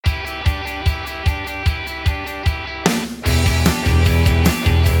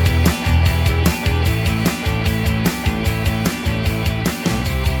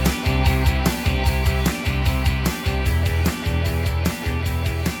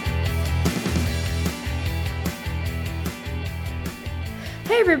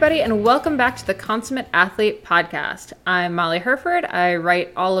everybody, and welcome back to the Consummate Athlete Podcast. I'm Molly Herford. I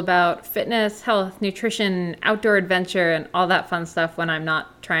write all about fitness, health, nutrition, outdoor adventure, and all that fun stuff when I'm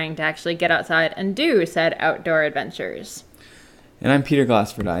not trying to actually get outside and do said outdoor adventures. And I'm Peter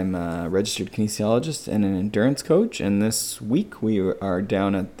Glassford. I'm a registered kinesiologist and an endurance coach, and this week we are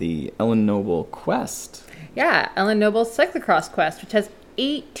down at the Ellen Noble Quest. Yeah, Ellen Noble's cyclocross quest, which has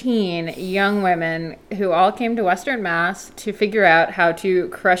 18 young women who all came to Western Mass to figure out how to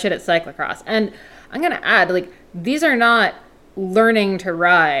crush it at cyclocross. And I'm going to add, these are not learning to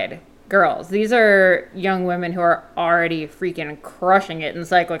ride girls. These are young women who are already freaking crushing it in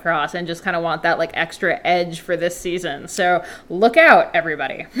cyclocross and just kind of want that extra edge for this season. So look out,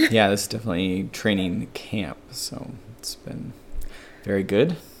 everybody. Yeah, this is definitely training camp, so it's been very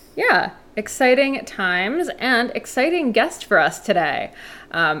good. Yeah. Exciting times and exciting guest for us today.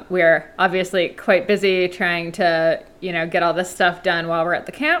 We're obviously quite busy trying to, get all this stuff done while we're at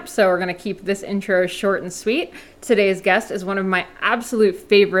the camp. So we're going to keep this intro short and sweet. Today's guest is one of my absolute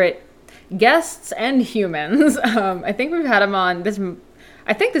favorite guests and humans. I think we've had him on this.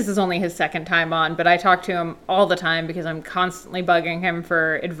 I think this is only his second time on, but I talk to him all the time because I'm constantly bugging him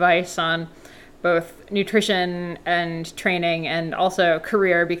for advice on both nutrition and training and also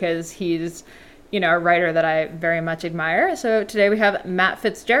career because he's, a writer that I very much admire. So today we have Matt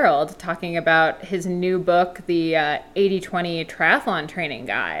Fitzgerald talking about his new book, the 80-20 Triathlon Training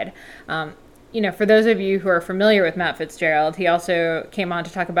Guide. For those of you who are familiar with Matt Fitzgerald, he also came on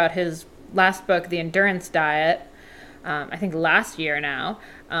to talk about his last book, The Endurance Diet, I think last year now.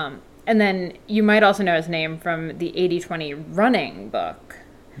 And then you might also know his name from the 80-20 running book.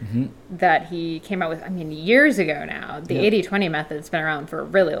 Mm-hmm. That he came out with, years ago now. The 80-20 method's been around for a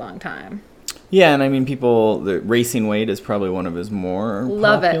really long time. Yeah, and the racing weight is probably one of his more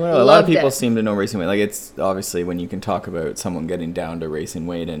Love popular. It. A lot of people seem to know racing weight. It's obviously when you can talk about someone getting down to racing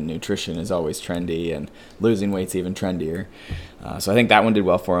weight, and nutrition is always trendy, and losing weight's even trendier. So I think that one did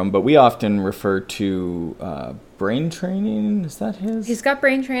well for him. But we often refer to brain training. Is that his? He's got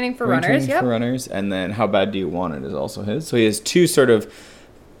brain training for brain runners. Training for runners, and then How Bad Do You Want It is also his. So he has two sort of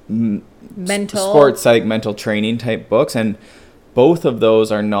sports psych mental training type books, and both of those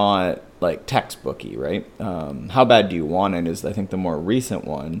are not textbooky, right? How Bad Do You Want It is, I think, the more recent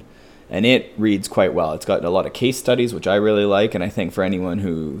one, and it reads quite well. It's got a lot of case studies, which I really like, and I think for anyone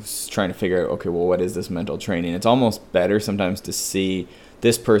who's trying to figure out, okay, well, what is this mental training, it's almost better sometimes to see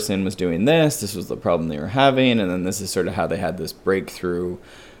this person was doing this was the problem they were having, and then this is sort of how they had this breakthrough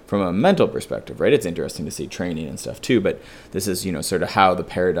from a mental perspective, right? It's interesting to see training and stuff too, but this is, sort of how the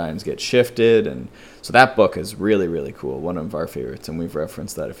paradigms get shifted. And so that book is really, really cool. One of our favorites. And we've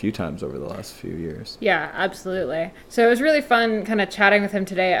referenced that a few times over the last few years. Yeah, absolutely. So it was really fun kind of chatting with him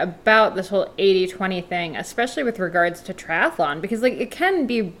today about this whole 80-20 thing, especially with regards to triathlon, because it can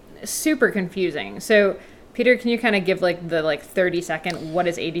be super confusing. So Peter, can you kind of give the 30-second, what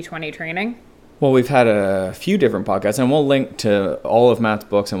is 80-20 training? Well, we've had a few different podcasts, and we'll link to all of Matt's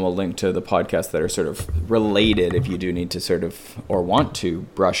books, and we'll link to the podcasts that are sort of related if you do need to sort of, or want to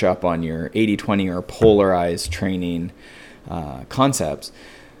brush up on your 80-20 or polarized training concepts.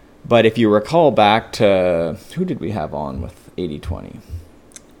 But if you recall back to, who did we have on with 80-20?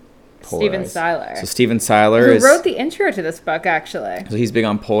 Steven Seiler. So Steven Seiler who wrote the intro to this book, actually. So he's big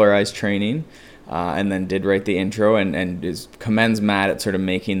on polarized training. And then did write the intro and commends Matt at sort of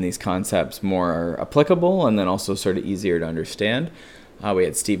making these concepts more applicable and then also sort of easier to understand. We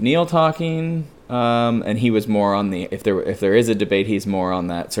had Steve Neal talking, and he was more on the, if there is a debate, he's more on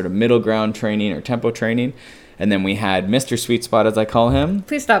that sort of middle ground training or tempo training. And then we had Mr. Sweet Spot, as I call him.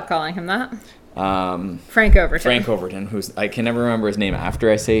 Please stop calling him that. Frank Overton. Who's, I can never remember his name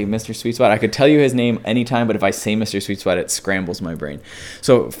after I say Mr. Sweet Spot. I could tell you his name anytime, but if I say Mr. Sweet Spot, it scrambles my brain.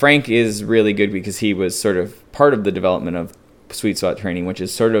 So Frank is really good because he was sort of part of the development of Sweet Spot training, which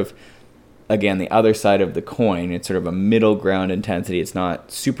is sort of, again, the other side of the coin. It's sort of a middle ground intensity. It's not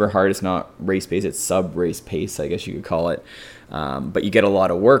super hard. It's not race pace. It's sub-race pace, I guess you could call it. But you get a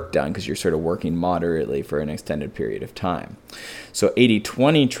lot of work done because you're sort of working moderately for an extended period of time. So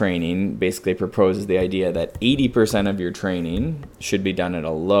 80-20 training basically proposes the idea that 80% of your training should be done at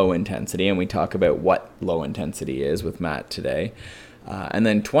a low intensity, and we talk about what low intensity is with Matt today. And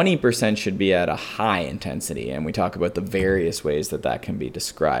then 20% should be at a high intensity, and we talk about the various ways that can be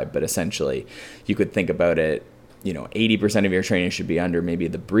described. But essentially, you could think about it, 80% of your training should be under maybe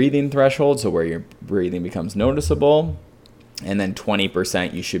the breathing threshold, so where your breathing becomes noticeable. And then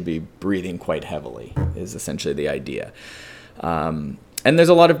 20% you should be breathing quite heavily is essentially the idea. And there's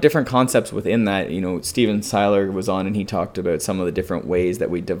a lot of different concepts within that. You know, Steven Seiler was on and he talked about some of the different ways that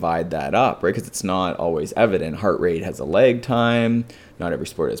we divide that up, right? Because it's not always evident. Heart rate has a lag time. Not every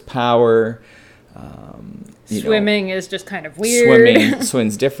sport has power. Swimming is just kind of weird.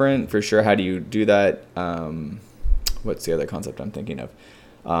 Swimming's different for sure. How do you do that? What's the other concept I'm thinking of?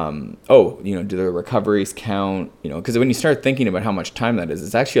 Do the recoveries count? You know, because when you start thinking about how much time that is,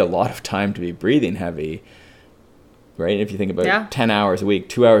 it's actually a lot of time to be breathing heavy. Right? If you think about 10 hours a week,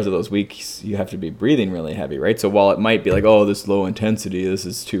 2 hours of those weeks, you have to be breathing really heavy, right? So while it might be like, oh, this low intensity, this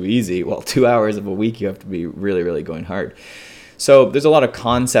is too easy. Well, 2 hours of a week, you have to be really, really going hard. So there's a lot of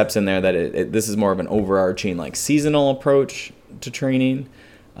concepts in there that this is more of an overarching like seasonal approach to training.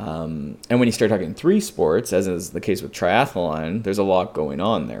 And when you start talking 3 sports, as is the case with triathlon, there's a lot going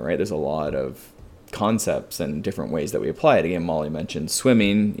on there, right? There's a lot of concepts and different ways that we apply it. Again, Molly mentioned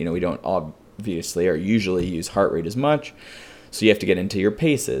swimming. You know, we don't obviously or usually use heart rate as much. So you have to get into your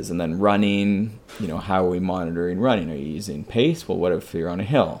paces. And then running, you know, how are we monitoring running? Are you using pace? Well, what if you're on a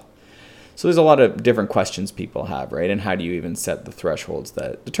hill? So there's a lot of different questions people have, right? And how do you even set the thresholds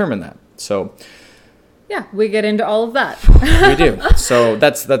that determine that? So yeah, we get into all of that. We do. So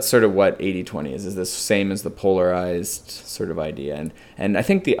that's sort of what 80-20 is the same as the polarized sort of idea. And I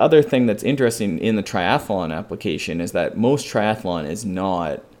think the other thing that's interesting in the triathlon application is that most triathlon is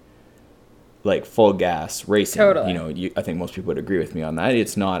not like full gas racing. Totally. You know, I think most people would agree with me on that.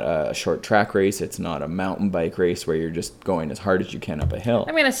 It's not a short track race. It's not a mountain bike race where you're just going as hard as you can up a hill.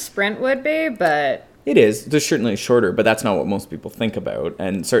 I mean, a sprint would be, but... It is. They're certainly shorter, but that's not what most people think about.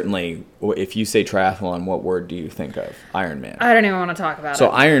 And certainly, if you say triathlon, what word do you think of? Ironman. I don't even want to talk about it. So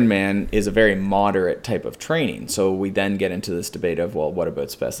Ironman is a very moderate type of training. So we then get into this debate of, well, what about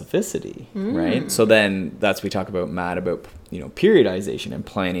specificity, right? So then we talk about, Matt, about, you know, periodization and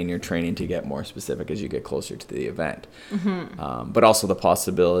planning your training to get more specific as you get closer to the event. But also the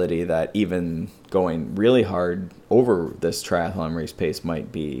possibility that even going really hard over this triathlon race pace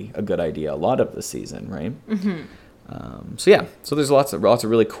might be a good idea a lot of the season, right? So there's lots of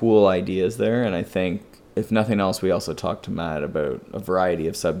really cool ideas there, and I think if nothing else, we also talked to Matt about a variety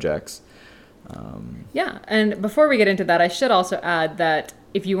of subjects. And before we get into that, I should also add that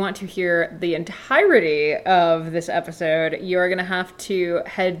if you want to hear the entirety of this episode, you're going to have to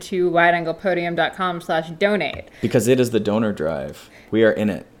head to wideanglepodium.com/donate. Because it is the donor drive. We are in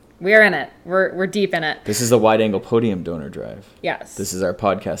it. We are in it. We're deep in it. This is the Wide Angle Podium donor drive. Yes. This is our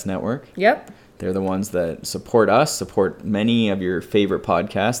podcast network. Yep. They're the ones that support us, support many of your favorite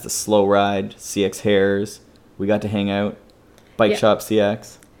podcasts, The Slow Ride, CX Hairs, We Got to Hang Out, Bike Shop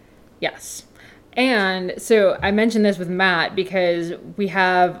CX. Yes. And so I mentioned this with Matt because we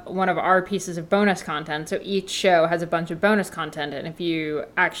have one of our pieces of bonus content. So each show has a bunch of bonus content. And if you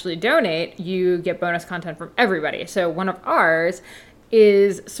actually donate, you get bonus content from everybody. So one of ours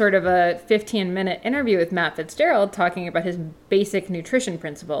is sort of a 15-minute interview with Matt Fitzgerald talking about his basic nutrition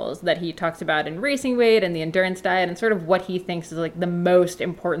principles that he talks about in Racing Weight and the endurance diet and sort of what he thinks is like the most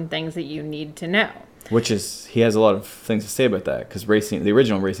important things that you need to know. Which is, he has a lot of things to say about that because the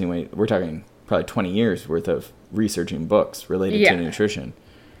original Racing Weight, we're talking probably 20 years worth of researching books related to nutrition.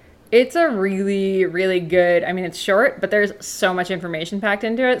 It's a really, really good, I mean, it's short, but there's so much information packed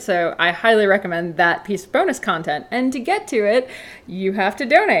into it. So I highly recommend that piece of bonus content. And to get to it, you have to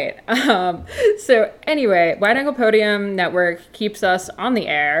donate. So anyway, Wide Angle Podium Network keeps us on the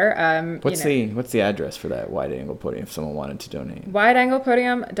air. What's the address for that Wide Angle Podium if someone wanted to donate?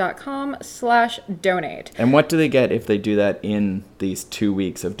 wideanglepodium.com/donate. And what do they get if they do that in these 2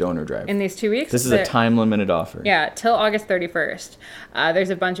 weeks of donor drive? In these 2 weeks? This is a time-limited offer. Yeah, till August 31st. There's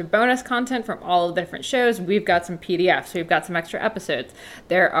a bunch of bonus content from all of the different shows. We've got some PDFs. We've got some extra episodes.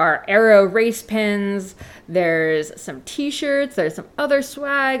 There are Aero race pins. There's some t-shirts. There's some other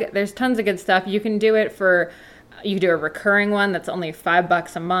swag. There's tons of good stuff. You can do it for... You do a recurring one that's only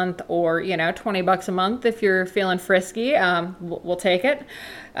 $5 a month or, $20 a month if you're feeling frisky. We'll take it.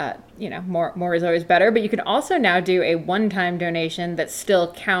 More is always better. But you can also now do a one-time donation that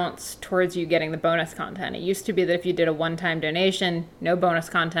still counts towards you getting the bonus content. It used to be that if you did a one-time donation, no bonus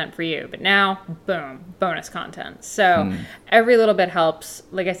content for you. But now, boom, bonus content. So every little bit helps.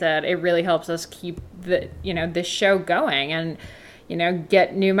 Like I said, it really helps us keep this show going and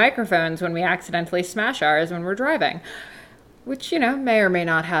get new microphones when we accidentally smash ours when we're driving, which, may or may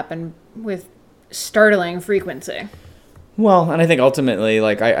not happen with startling frequency. Well, and I think ultimately,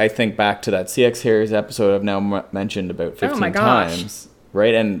 I think back to that CX Hairs episode I've now mentioned about 15 times,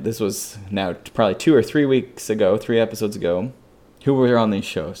 right? And this was now probably 2 or 3 weeks ago, 3 episodes ago. Who were on these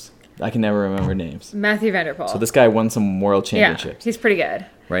shows? I can never remember names. Matthew Vanderpool. So this guy won some world championships. Yeah, he's pretty good.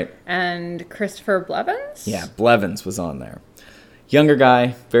 Right. And Christopher Blevins? Yeah, Blevins was on there. younger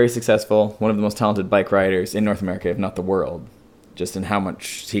guy, very successful, one of the most talented bike riders in North America, if not the world, just in how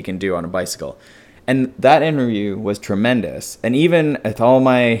much he can do on a bicycle. And that interview was tremendous. And even with all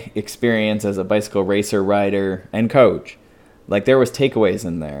my experience as a bicycle racer, rider, and coach, like there was takeaways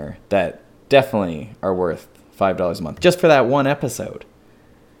in there that definitely are worth $5 a month just for that one episode.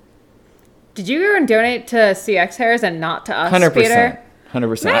 Did you go and donate to CX Hairs and not to us, 100%. Peter?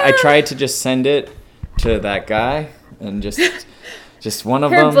 100%. I tried to just send it to that guy and just one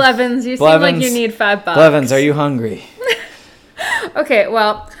of Here, them. Blevins, you seem like you need $5. Blevins, are you hungry? Okay,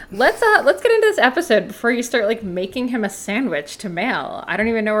 well, let's get into this episode before you start like making him a sandwich to mail. I don't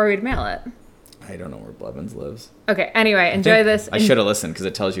even know where we'd mail it. I don't know where Blevins lives. Okay, anyway, enjoy this. I should have listened because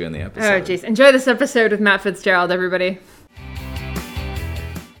it tells you in the episode. Oh, jeez. Enjoy this episode with Matt Fitzgerald, everybody.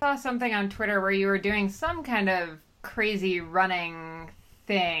 I saw something on Twitter where you were doing some kind of crazy running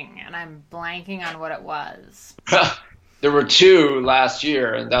thing, and I'm blanking on what it was. There were 2 last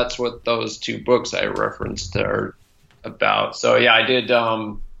year, and that's what those 2 books I referenced are about. So yeah, I did.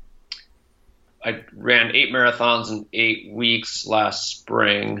 I ran 8 marathons in 8 weeks last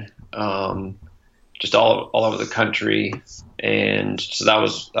spring, just all over the country, and so that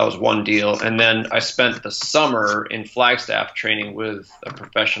was one deal. And then I spent the summer in Flagstaff training with a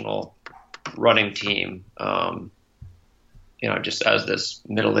professional running team. Just as this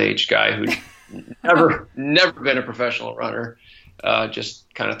middle-aged guy who never been a professional runner,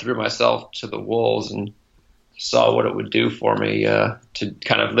 just kind of threw myself to the wolves and saw what it would do for me to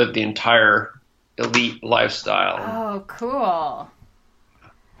kind of live the entire elite lifestyle. Oh, cool.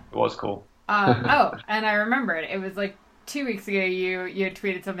 It was cool. And I remembered. It was like 2 weeks ago you had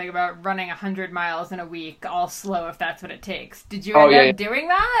tweeted something about running 100 miles in a week, all slow if that's what it takes. Did you end up doing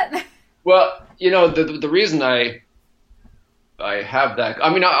that? Well, the reason I have that,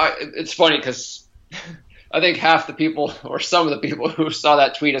 I mean, it's funny because I think half the people or some of the people who saw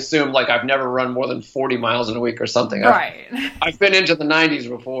that tweet assumed like I've never run more than 40 miles in a week or something. Right. I've been into the 90s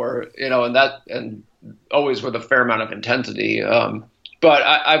before, and always with a fair amount of intensity.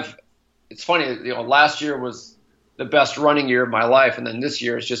 But it's funny, last year was the best running year of my life, and then this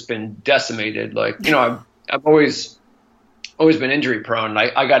year has just been decimated. Like, I've always been injury prone.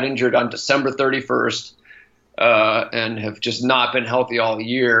 I got injured on December 31st, and have just not been healthy all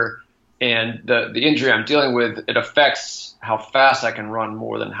year. And the injury I'm dealing with, it affects how fast I can run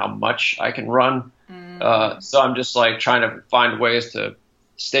more than how much I can run. So I'm just like trying to find ways to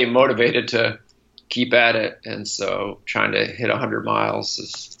stay motivated to keep at it. And so trying to hit 100 miles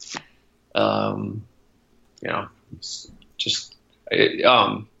is,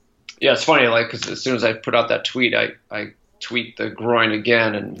 it's funny, like, because as soon as I put out that tweet, I tweet the groin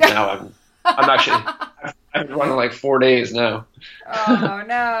again, and now I'm actually I've been running like 4 days now. Oh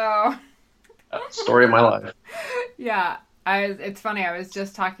no. Story of my life. Yeah. It's funny, I was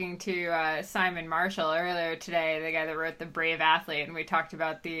just talking to Simon Marshall earlier today, the guy that wrote The Brave Athlete, and we talked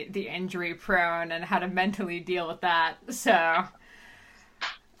about the injury prone and how to mentally deal with that. So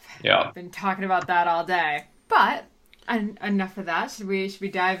yeah, I've been talking about that all day. But enough of that. Should we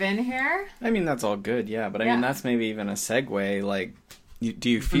dive in here? I mean, that's all good, yeah. But I mean, that's maybe even a segue. Like, do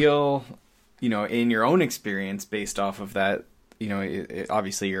you feel, in your own experience, based off of that,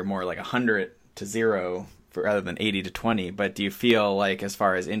 obviously you're more like 100 to 0 rather than 80 to 20. But do you feel like, as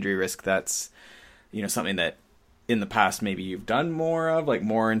far as injury risk, that's something that in the past maybe you've done more of, like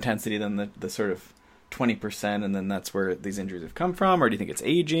more intensity than the sort of 20%, and then that's where these injuries have come from? Or do you think it's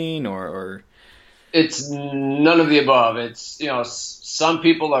aging, or? It's none of the above. It's, some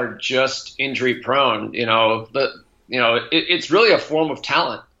people are just injury prone, it's really a form of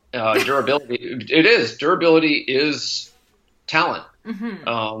talent, durability. It is. Durability is talent.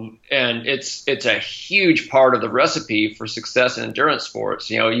 Mm-hmm. And it's a huge part of the recipe for success in endurance sports.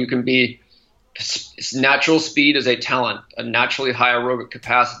 You can be, natural speed is a talent, a naturally high aerobic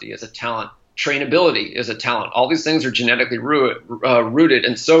capacity is a talent, trainability is a talent. All these things are genetically rooted,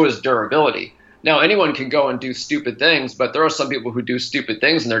 and so is durability. Now, anyone can go and do stupid things, but there are some people who do stupid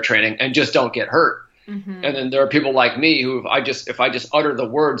things in their training and just don't get hurt. Mm-hmm. And then there are people like me who, if I just utter the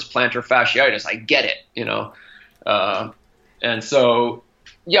words plantar fasciitis, I get it, And so,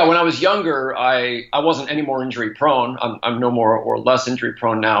 yeah, when I was younger, I wasn't any more injury prone. I'm no more or less injury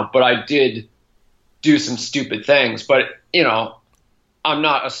prone now, but I did do some stupid things. But, I'm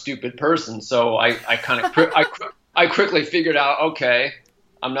not a stupid person, so I kind of I quickly figured out, okay,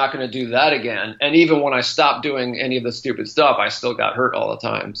 I'm not going to do that again. And even when I stopped doing any of the stupid stuff, I still got hurt all the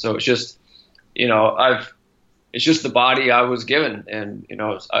time. So it's just, it's just the body I was given. And,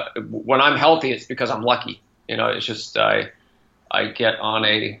 when I'm healthy, it's because I'm lucky. It's just, I get on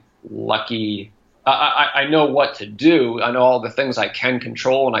a lucky I know what to do. I know all the things I can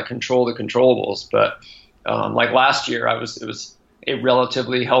control, and I control the controllables. But like last year, it was a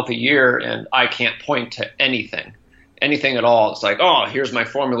relatively healthy year, and I can't point to anything at all. It's like, oh, here's my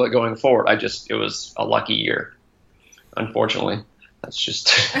formula going forward. It was a lucky year, unfortunately. That's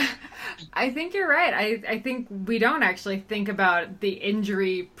just. I think you're right. I think we don't actually think about the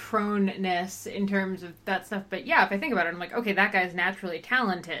injury proneness in terms of that stuff. But yeah, if I think about it, I'm like, okay, that guy's naturally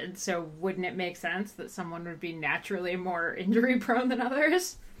talented. So wouldn't it make sense that someone would be naturally more injury prone than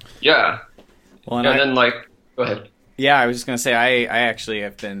others? Yeah. Well, and then go ahead. Yeah, I was just going to say, I actually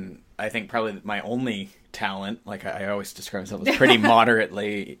have been, I think probably my only talent, like I always describe myself as pretty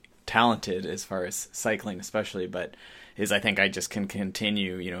moderately talented as far as cycling especially, but is I think I just can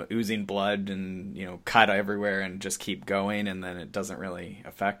continue, oozing blood and, cut everywhere and just keep going, and then it doesn't really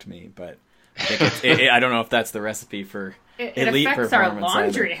affect me. But I think I don't know if that's the recipe for elite performance. It affects our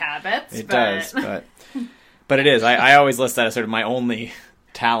laundry habits. It does, but it is. I always list that as sort of my only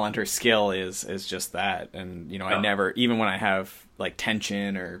talent or skill is just that. And, I never, even when I have like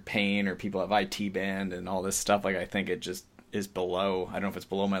tension or pain or people have IT band and all this stuff, like I think it just is below, I don't know if it's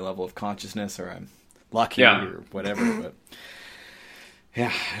below my level of consciousness or I'm lucky or whatever, but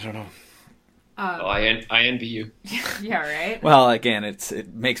yeah, I don't know. I envy you. Yeah, right. Well, again,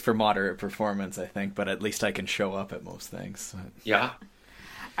 it makes for moderate performance, I think, but at least I can show up at most things. Yeah.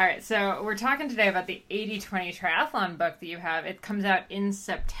 All right, so we're talking today about the 80/20 triathlon book that you have. It comes out in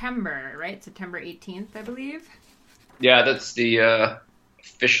September, right? September 18th, I believe. Yeah, that's the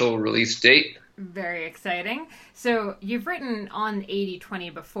official release date. Very exciting. So you've written on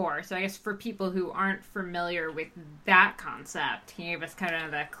 80/20 before. So I guess for people who aren't familiar with that concept, can you give us kind of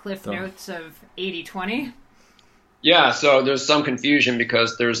the cliff notes of 80/20? Yeah, so there's some confusion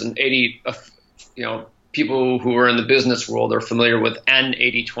because there's an people who are in the business world are familiar with an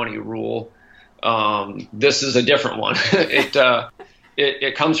 80/20 rule. This is a different one.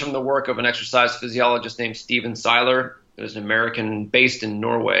 It comes from the work of an exercise physiologist named Steven Seiler. There's an American based in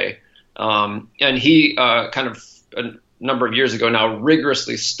Norway. And he kind of a number of years ago now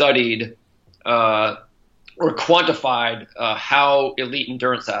rigorously studied or quantified how elite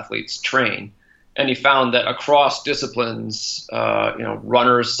endurance athletes train. And he found that across disciplines,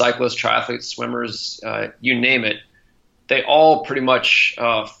 runners, cyclists, triathletes, swimmers, you name it, they all pretty much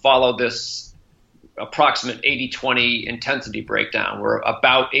follow this approximate 80/20 intensity breakdown, where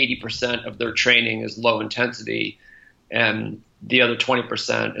about 80% of their training is low intensity and the other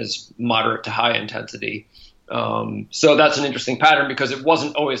 20% is moderate to high intensity. So that's an interesting pattern because it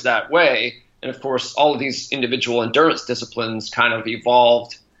wasn't always that way. And of course, all of these individual endurance disciplines kind of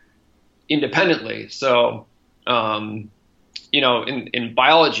evolved independently. So, in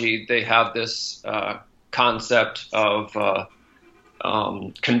biology, they have this concept of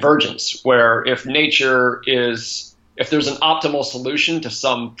convergence, where if there's an optimal solution to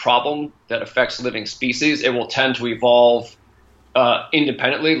some problem that affects living species, it will tend to evolve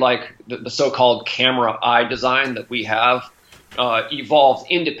independently, like the so-called camera eye design that we have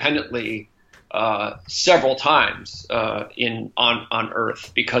evolved independently several times on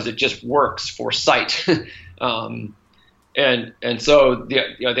Earth because it just works for sight. And so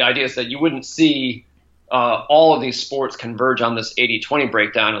the idea is that you wouldn't see all of these sports converge on this 80/20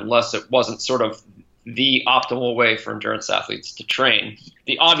 breakdown unless it wasn't sort of the optimal way for endurance athletes to train.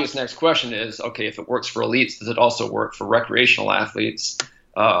 The obvious next question is, okay, if it works for elites, does it also work for recreational athletes?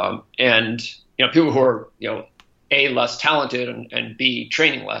 And people who are A, less talented and B,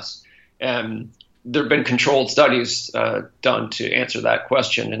 training less. And there have been controlled studies done to answer that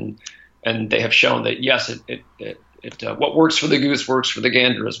question, and they have shown that yes, what works for the goose works for the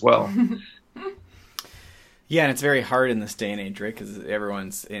gander as well. Yeah, and it's very hard in this day and age, right? Because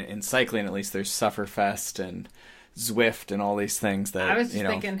everyone's in cycling, at least there's Sufferfest and Zwift and all these things that I was just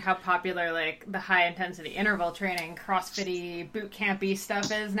thinking how popular like the high intensity interval training, CrossFit-y, boot campy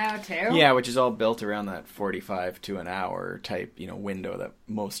stuff is now too. Yeah, which is all built around that 45 to an hour type window that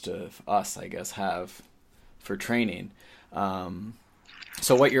most of us, I guess, have for training. So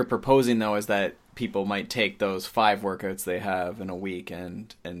what you're proposing though is that people might take those 5 workouts they have in a week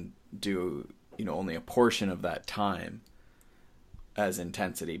and do only a portion of that time as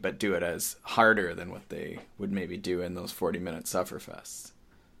intensity, but do it as harder than what they would maybe do in those 40-minute Sufferfests.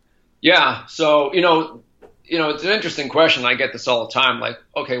 Yeah. So, it's an interesting question. I get this all the time. Like,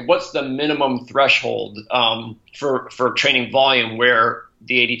 okay, what's the minimum threshold for training volume where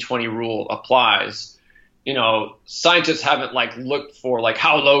the 80/20 rule applies? Scientists haven't looked for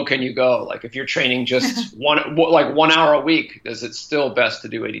how low can you go? Like if you're training just 1 hour a week, is it still best to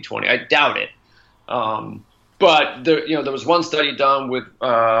do 80/20? I doubt it. But there was one study done with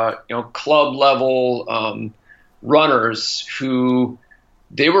club level runners who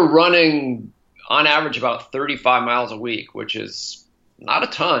they were running on average about 35 miles a week, which is not a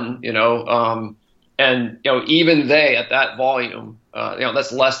ton, and even they at that volume,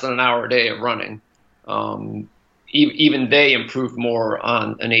 that's less than an hour a day of running. Even they improved more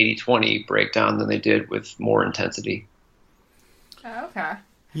on an 80-20 breakdown than they did with more intensity. Oh, okay.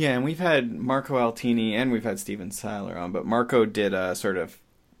 Yeah, and we've had Marco Altini and we've had Steven Seiler on, but Marco did a sort of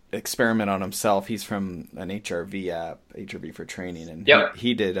experiment on himself. He's from an HRV app, HRV for training, and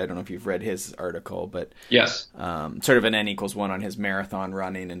he did, I don't know if you've read his article, but yes, sort of an N=1 on his marathon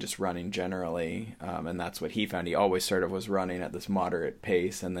running and just running generally, and that's what he found. He always sort of was running at this moderate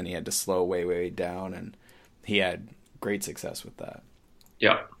pace, and then he had to slow way down, and he had great success with that.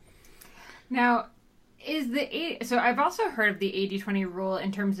 Yeah. Now, so I've also heard of the 80-20 rule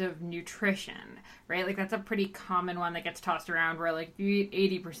in terms of nutrition, right? Like that's a pretty common one that gets tossed around where like you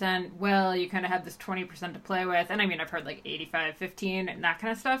eat 80%, well, you kind of have this 20% to play with. And I mean, I've heard like 85-15 and that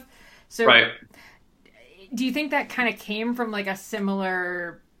kind of stuff. So right. Do you think that kind of came from like a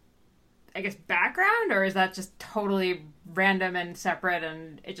similar, I guess, background, or is that just totally random and separate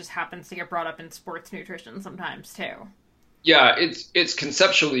and it just happens to get brought up in sports nutrition sometimes too? Yeah, it's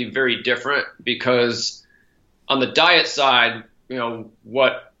conceptually very different because on the diet side,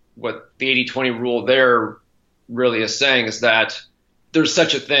 what the 80-20 rule there really is saying is that there's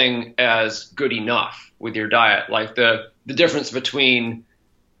such a thing as good enough with your diet. Like the difference between,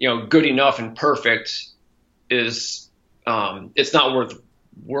 good enough and perfect is it's not worth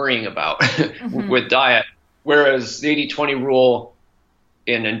worrying about with diet. Whereas the 80-20 rule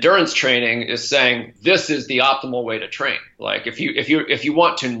in endurance training is saying this is the optimal way to train. Like if you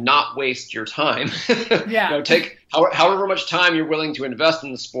want to not waste your time, take however much time you're willing to invest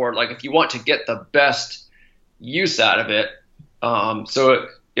in the sport. Like if you want to get the best use out of it,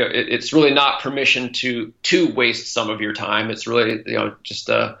 it's really not permission to waste some of your time. It's really just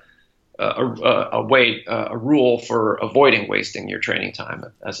a rule for avoiding wasting your training time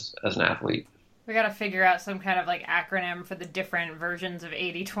as an athlete. We got to figure out some kind of like acronym for the different versions of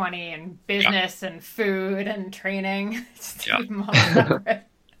 80-20 and business and food and training. Just keep them all separate.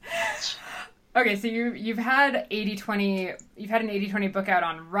 Okay, so you've had 80-20. You've had an 80-20 book out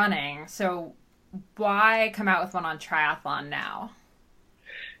on running. So why come out with one on triathlon now?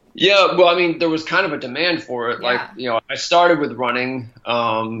 Yeah, well, I mean, there was kind of a demand for it. Yeah. Like, I started with running.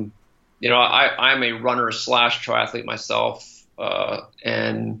 I'm a runner / triathlete myself, but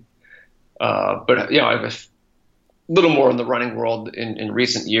I have a little more in the running world in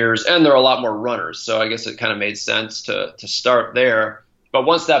recent years, and there are a lot more runners. So I guess it kind of made sense to start there. But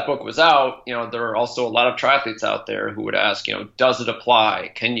once that book was out, there are also a lot of triathletes out there who would ask, does it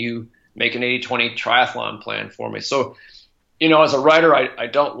apply? Can you make an 80-20 triathlon plan for me? So, as a writer, I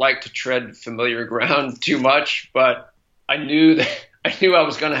don't like to tread familiar ground too much, but I knew I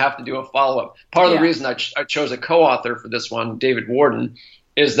was going to have to do a follow-up. Part of the reason I chose a co-author for this one, David Warden,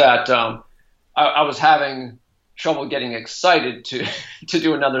 is that I was having trouble getting excited to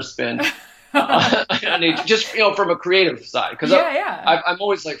do another spin. Just from a creative side, because I'm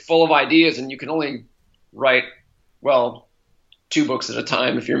always like full of ideas, and you can only write 2 books at a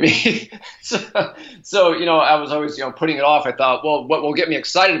time if you're me. so I was always putting it off. I thought, well, what will get me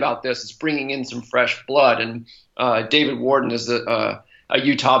excited about this is bringing in some fresh blood, and David Warden is a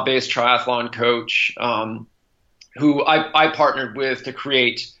Utah-based triathlon coach who I partnered with to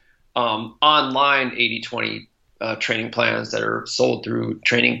create online 80-20 training plans that are sold through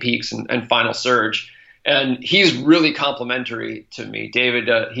Training Peaks and Final Surge. And he's really complimentary to me. David,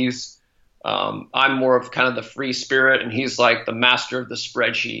 I'm more of kind of the free spirit, and he's like the master of the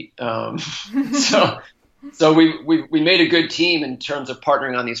spreadsheet. So we made a good team in terms of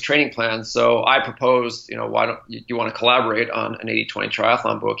partnering on these training plans. So I proposed, why don't you want to collaborate on an 80-20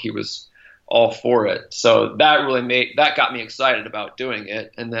 triathlon book? He was all for it. So that got me excited about doing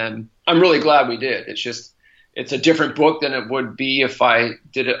it. And then I'm really glad we did. It's a different book than it would be if I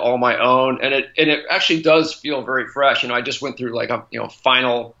did it all my own. And it actually does feel very fresh. I just went through like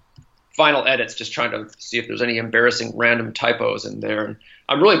final edits, just trying to see if there's any embarrassing random typos in there. And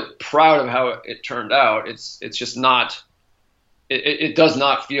I'm really proud of how it turned out. It's just not, it does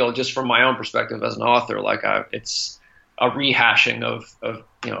not feel, just from my own perspective as an author, like it's a rehashing of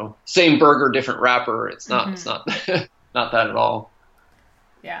same burger, different wrapper. It's not, It's not, not that at all.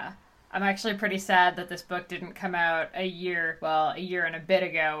 Yeah. I'm actually pretty sad that this book didn't come out a year and a bit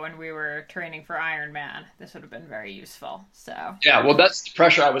ago when we were training for Ironman. This would have been very useful. So yeah, well, that's the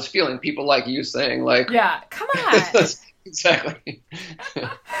pressure I was feeling. People like you saying like, yeah, come on. Exactly.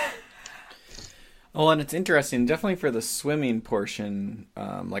 Well, and it's interesting, definitely for the swimming portion.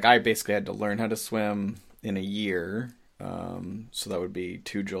 Like I basically had to learn how to swim in a year. So that would be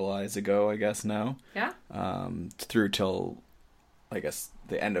 2 Julys ago, I guess now. Yeah. Through till, I guess,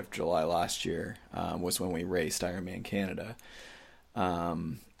 the end of July last year was when we raced Ironman Canada.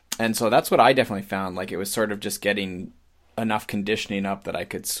 And so that's what I definitely found. Like it was sort of just getting enough conditioning up that I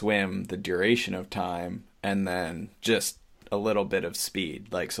could swim the duration of time and then just a little bit of speed,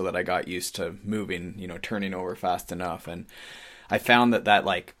 like so that I got used to moving, turning over fast enough. And I found that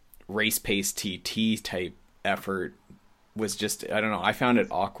like race pace TT type effort was just, I don't know, I found it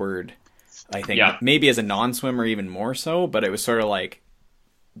awkward. I think maybe as a non-swimmer even more so, but it was sort of like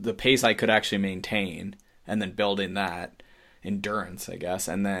the pace I could actually maintain and then building that endurance, I guess,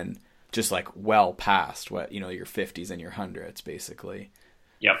 and then just like well past what, your 50s and your 100s basically.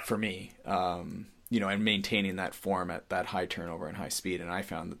 Yep. For me, and maintaining that form at that high turnover and high speed. And I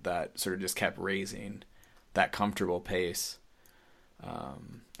found that sort of just kept raising that comfortable pace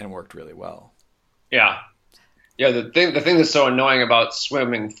and worked really well. Yeah. Yeah, the thing that's so annoying about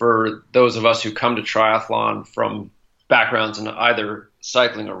swimming for those of us who come to triathlon from backgrounds in either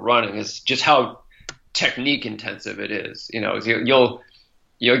cycling or running is just how technique intensive it is. You'll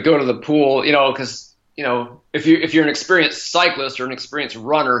go to the pool, because if you're an experienced cyclist or an experienced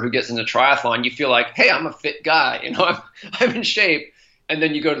runner who gets into triathlon, you feel like, hey, I'm a fit guy, I'm in shape, and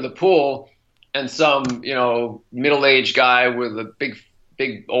then you go to the pool and some middle-aged guy with a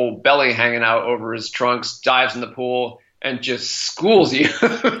big old belly hanging out over his trunks dives in the pool and just schools you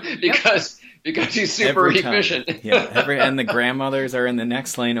because he's super efficient. And the grandmothers are in the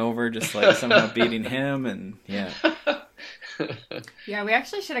next lane over, just like somehow beating him, and Yeah, we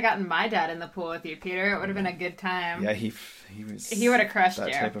actually should have gotten my dad in the pool with you, Peter. It would have been a good time. Yeah, he would have crushed that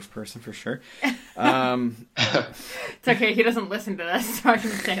you. Type of person for sure. It's okay. He doesn't listen to this, so I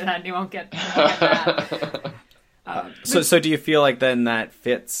can say that. He won't get that. So do you feel like then that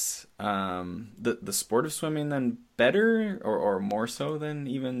fits the sport of swimming then better or more so than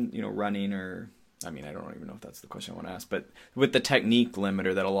even running or? I mean, I don't even know if that's the question I want to ask, but with the technique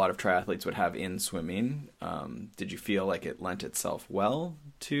limiter that a lot of triathletes would have in swimming, did you feel like it lent itself well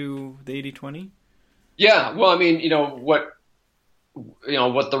to the 80-20? Yeah, well, I mean, what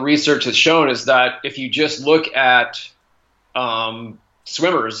the research has shown is that if you just look at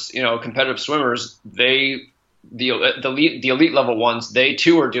swimmers, competitive swimmers, the elite level ones, they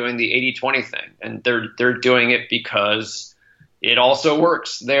too are doing the 80-20 thing, and they're doing it because it also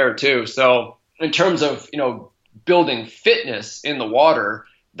works there too. So in terms of, building fitness in the water,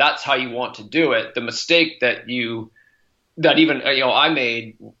 that's how you want to do it. The mistake that I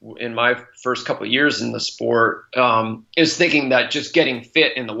made in my first couple of years in the sport is thinking that just getting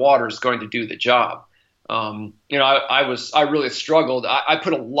fit in the water is going to do the job. I really struggled. I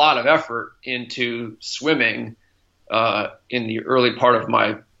put a lot of effort into swimming in the early part of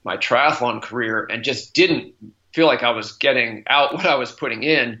my triathlon career and just didn't feel like I was getting out what I was putting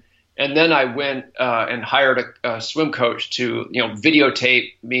in. And then I went and hired a swim coach to,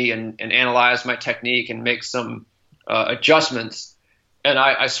 videotape me and analyze my technique and make some adjustments. And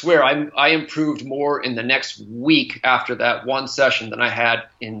I swear I improved more in the next week after that one session than I had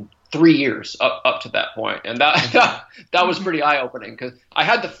in 3 years up to that point. And that was pretty eye-opening because I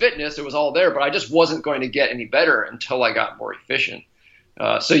had the fitness, it was all there, but I just wasn't going to get any better until I got more efficient.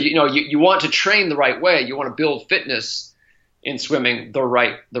 So, you want to train the right way. You want to build fitness in swimming the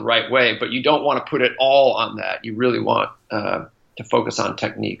right way, but you don't want to put it all on that. You really want to focus on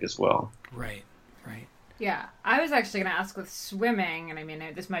technique as well. Right. Yeah, I was actually going to ask with swimming, and I mean,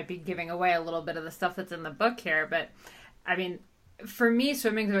 this might be giving away a little bit of the stuff that's in the book here, but I mean, for me,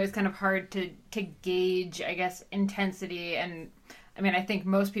 swimming is always kind of hard to gauge, I guess, intensity. And I mean, I think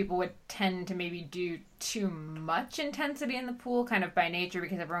most people would tend to maybe do too much intensity in the pool kind of by nature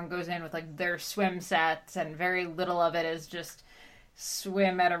because everyone goes in with like their swim sets and very little of it is just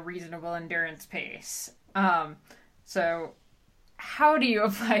swim at a reasonable endurance pace. So how do you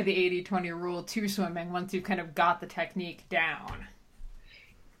apply the 80-20 rule to swimming once you've kind of got the technique down?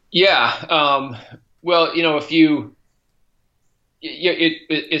 Yeah. Well, if you,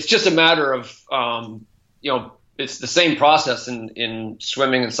 it's just a matter of, it's the same process in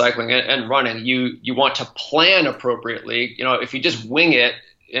swimming and cycling and running. You want to plan appropriately. If you just wing it,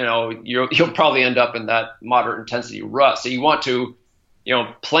 you'll probably end up in that moderate intensity rut. So you want to,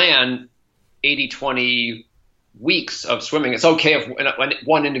 plan 80-20 weeks of swimming. It's okay if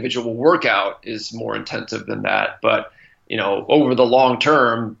one individual workout is more intensive than that, but over the long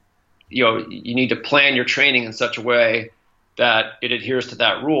term, you need to plan your training in such a way that it adheres to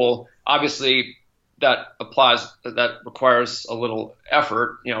that rule. Obviously, that requires a little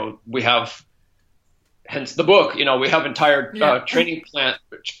effort. We have hence the book. We have entire training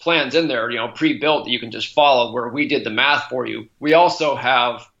plans in there, pre-built that you can just follow, where we did the math for you. We also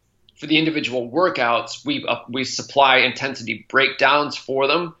have, for the individual workouts, we supply intensity breakdowns for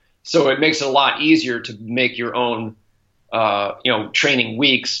them, so it makes it a lot easier to make your own training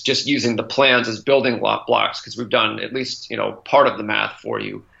weeks just using the plans as building blocks, because we've done at least part of the math for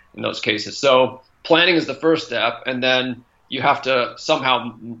you in those cases. So planning is the first step, and then you have to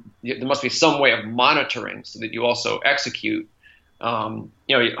there must be some way of monitoring so that you also execute.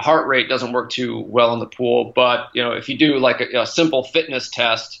 Heart rate doesn't work too well in the pool, but if you do like a simple fitness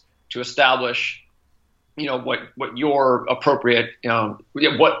test to establish what your appropriate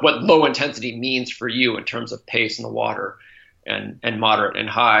what low intensity means for you in terms of pace in the water and moderate and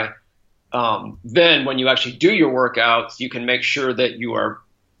high, then when you actually do your workouts, you can make sure that you are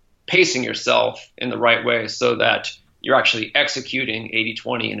pacing yourself in the right way so that you're actually executing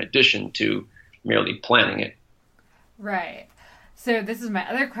 80-20 in addition to merely planning it. Right. So this is my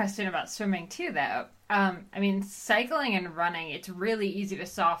other question about swimming too, though. Cycling and running, it's really easy to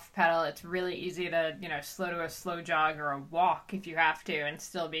soft pedal. It's really easy to, slow to a slow jog or a walk if you have to, and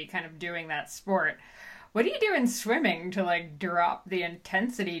still be kind of doing that sport. What do you do in swimming to like drop the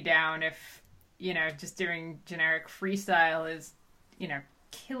intensity down if, just doing generic freestyle is,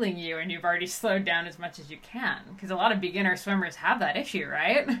 killing you and you've already slowed down as much as you can? Because a lot of beginner swimmers have that issue,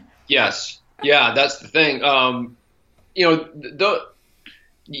 right? Yes. Yeah, that's the thing.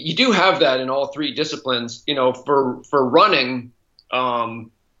 You do have that in all three disciplines. For running, so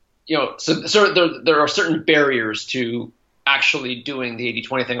there are certain barriers to actually doing the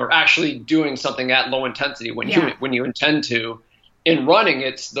 80-20 thing, or actually doing something at low intensity when you intend to. In running,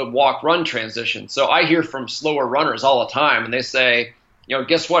 it's the walk-run transition. So I hear from slower runners all the time, and they say,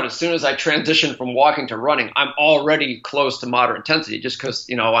 guess what? As soon as I transition from walking to running, I'm already close to moderate intensity, just because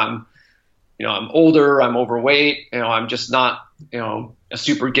I'm older, I'm overweight, I'm just not a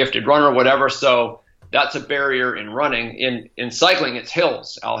super gifted runner or whatever. So that's a barrier in running. In cycling, it's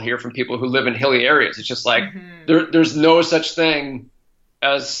hills. I'll hear from people who live in hilly areas. It's just like there's no such thing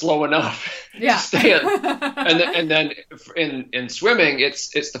as slow enough to stay in. And then in swimming, it's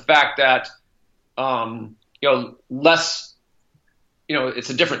the fact that less. It's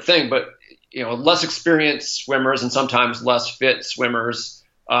a different thing, but less experienced swimmers and sometimes less fit swimmers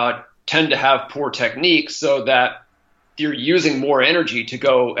tend to have poor technique, so that you're using more energy to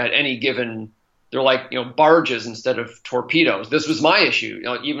go at any given. They're like barges instead of torpedoes. This was my issue.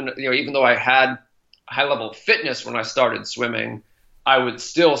 Even though I had a high level of fitness when I started swimming, I would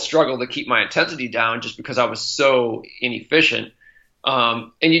still struggle to keep my intensity down just because I was so inefficient.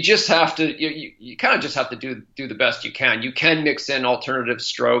 And you just have to, you kind of just have to do the best you can. You can mix in alternative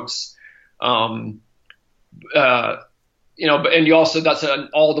strokes, and you also, that's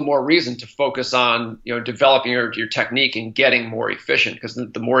all the more reason to focus on, developing your technique and getting more efficient, because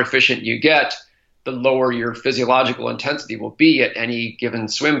the more efficient you get, the lower your physiological intensity will be at any given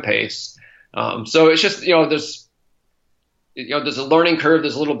swim pace. So it's just, there's a learning curve.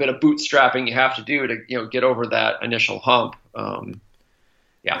 There's a little bit of bootstrapping you have to do to, get over that initial hump.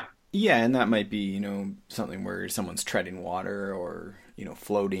 Yeah, and that might be, something where someone's treading water or,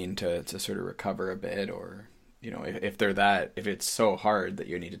 floating to sort of recover a bit, or, if it's so hard that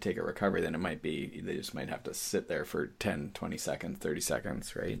you need to take a recovery, then it might be, they just might have to sit there for 10, 20 seconds, 30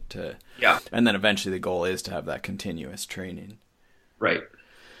 seconds, right? And then eventually the goal is to have that continuous training. Right.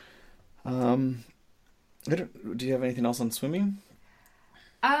 Do you have anything else on swimming?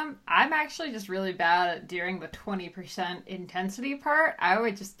 I'm actually just really bad at doing the 20% intensity part. I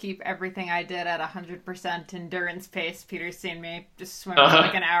would just keep everything I did at 100% endurance pace. Peter's seen me just swim for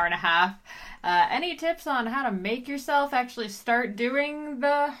like an hour and a half. Any tips on how to make yourself actually start doing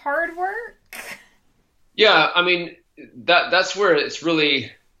the hard work? Yeah, I mean, that's where it's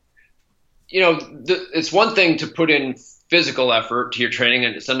really, it's one thing to put in physical effort to your training,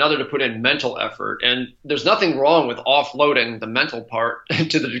 and it's another to put in mental effort. And there's nothing wrong with offloading the mental part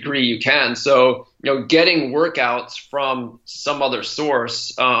to the degree you can. So, getting workouts from some other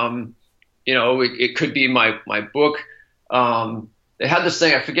source, it could be my book. They had this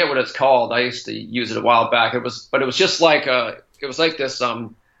thing, I forget what it's called. I used to use it a while back. It was just like this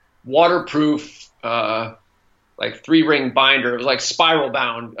waterproof, like 3-ring binder. It was like spiral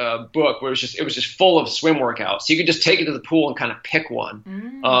bound book where it was just full of swim workouts. So you could just take it to the pool and kind of pick one.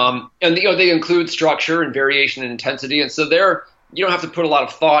 And they include structure and variation in intensity. And so you don't have to put a lot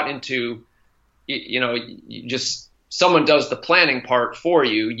of thought into, you just, someone does the planning part for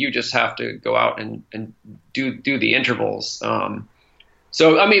you. You just have to go out and do the intervals. But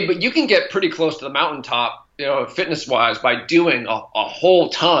you can get pretty close to the mountaintop, fitness wise, by doing a whole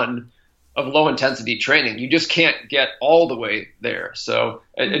ton of low intensity training. You just can't get all the way there. So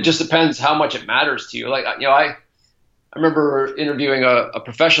it just depends how much it matters to you. Like, I remember interviewing a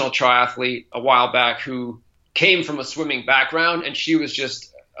professional triathlete a while back who came from a swimming background, and she was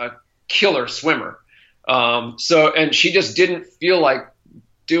just a killer swimmer. And she just didn't feel like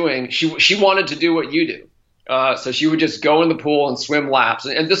she wanted to do what you do. So she would just go in the pool and swim laps.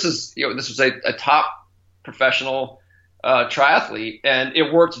 And this was a top professional triathlete, and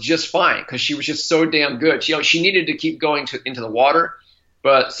it worked just fine because she was just so damn good. She needed to keep going into the water.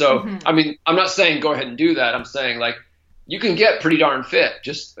 But I mean, I'm not saying go ahead and do that. I'm saying, like, you can get pretty darn fit.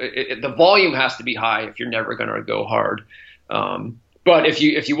 Just the volume has to be high if you're never going to go hard. But if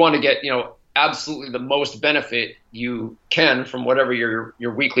you want to get, absolutely the most benefit you can from whatever your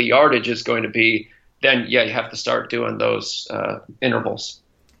weekly yardage is going to be, then you have to start doing those intervals.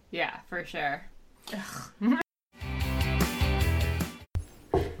 Yeah, for sure.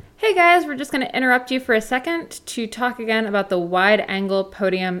 Hey guys, we're just going to interrupt you for a second to talk again about the Wide Angle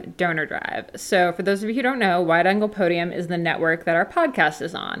Podium Donor Drive. So for those of you who don't know, Wide Angle Podium is the network that our podcast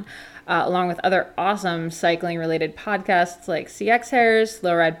is on, along with other awesome cycling-related podcasts like CX Hairs,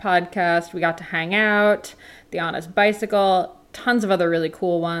 Slow Ride Podcast, We Got to Hang Out, The Honest Bicycle, tons of other really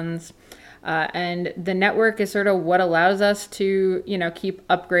cool ones. And the network is sort of what allows us to, keep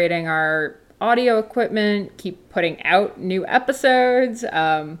upgrading our audio equipment, keep putting out new episodes.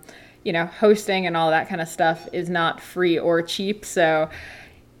 Hosting and all that kind of stuff is not free or cheap. So,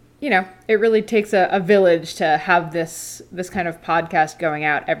 it really takes a village to have this kind of podcast going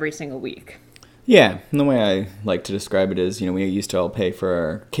out every single week. Yeah, and the way I like to describe it is, we used to all pay for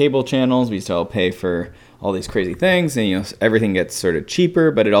our cable channels, we used to all pay for all these crazy things, and everything gets sort of cheaper,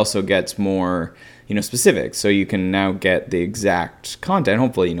 but it also gets more specific. So you can now get the exact content.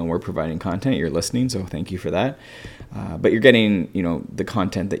 Hopefully, we're providing content, you're listening, so thank you for that. But you're getting, the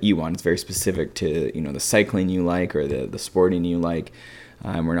content that you want. It's very specific to, the cycling you like or the sporting you like.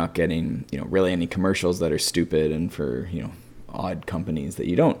 We're not getting, really any commercials that are stupid and for, odd companies that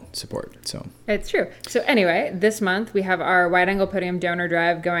you don't support. So it's true. So anyway, this month we have our Wide Angle Podium Donor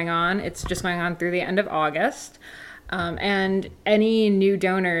Drive going on. It's just going on through the end of August. And any new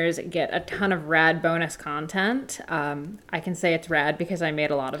donors get a ton of rad bonus content. I can say it's rad because I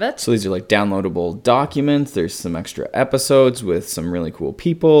made a lot of it. So these are like downloadable documents. There's some extra episodes with some really cool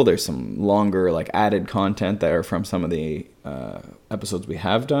people. There's some longer like added content that are from some of the episodes we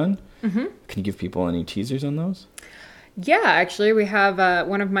have done. Mm-hmm. Can you give people any teasers on those? Yeah, actually, we have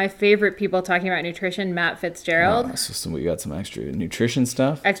one of my favorite people talking about nutrition, Matt Fitzgerald. So we got some extra nutrition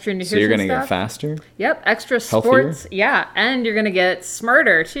stuff. So you're going to get faster? Yep, extra healthier? Sports. Yeah, and you're going to get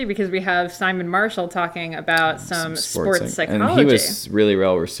smarter, too, because we have Simon Marshall talking about some sports psychology. And he was really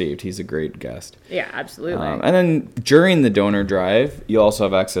well received. He's a great guest. Yeah, absolutely. And then during the donor drive, you also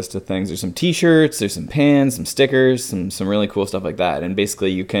have access to things. There's some T-shirts, there's some pins, some stickers, some really cool stuff like that. And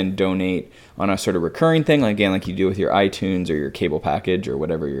basically, you can donate on a sort of recurring thing, like you do with your iTunes or your cable package or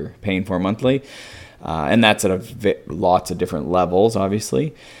whatever you're paying for monthly. And that's at lots of different levels,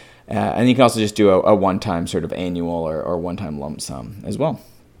 obviously. And you can also just do a one-time sort of annual or one-time lump sum as well.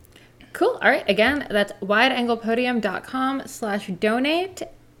 Cool. All right. Again, that's wideanglepodium.com/donate.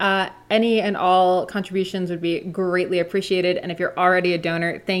 Any and all contributions would be greatly appreciated. And if you're already a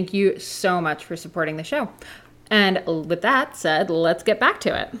donor, thank you so much for supporting the show. And with that said, let's get back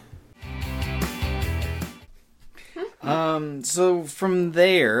to it. So from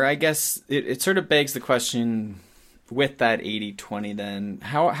there, I guess it sort of begs the question with that 80-20 then,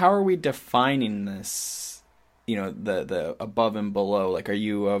 how are we defining this, the above and below? Like, are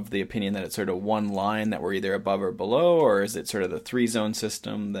you of the opinion that it's sort of one line that we're either above or below, or is it sort of the 3-zone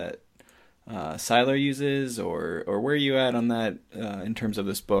system that Seiler uses, or where are you at on that in terms of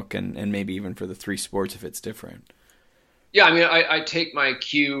this book and maybe even for the 3 sports if it's different? Yeah, I mean, I take my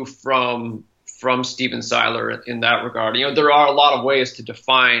cue from Stephen Seiler in that regard. There are a lot of ways to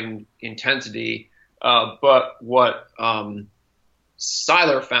define intensity, but what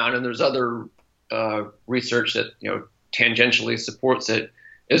Seiler found, and there's other research that tangentially supports it,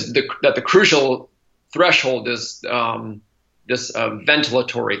 is that the crucial threshold is this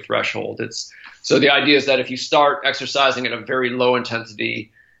ventilatory threshold. So the idea is that if you start exercising at a very low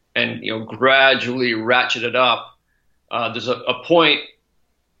intensity and gradually ratchet it up, there's a point.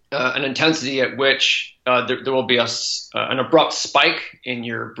 An intensity at which there will be an abrupt spike in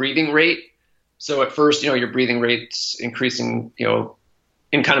your breathing rate. So at first, your breathing rate's increasing,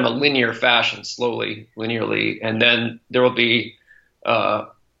 in kind of a linear fashion, linearly, and then there will be, an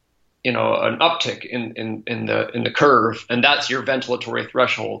uptick in the curve, and that's your ventilatory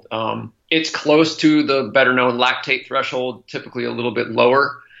threshold. It's close to the better known lactate threshold, typically a little bit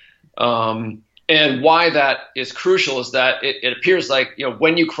lower. And why that is crucial is that it appears like,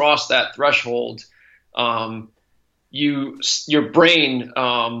 when you cross that threshold, your brain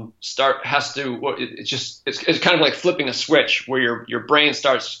it's kind of like flipping a switch where your brain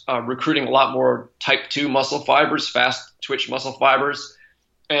starts recruiting a lot more type 2 muscle fibers, fast twitch muscle fibers.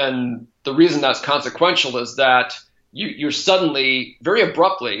 And the reason that's consequential is that you're suddenly, very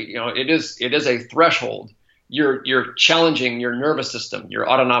abruptly, it is a threshold. You're challenging your nervous system, your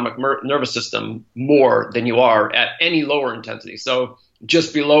autonomic nervous system, more than you are at any lower intensity. So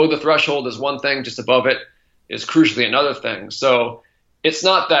just below the threshold is one thing, just above it is crucially another thing. So it's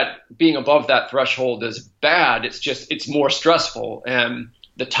not that being above that threshold is bad. It's more stressful, and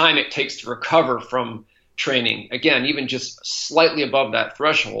the time it takes to recover from training, again, even just slightly above that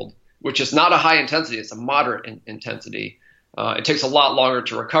threshold, which is not a high intensity, it's a moderate intensity. It takes a lot longer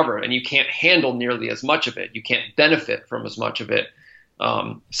to recover, and you can't handle nearly as much of it. You can't benefit from as much of it.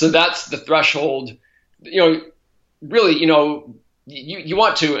 So that's the threshold. Really, you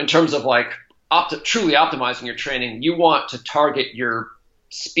want to, in terms of like truly optimizing your training, you want to target your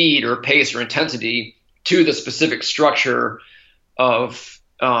speed or pace or intensity to the specific structure of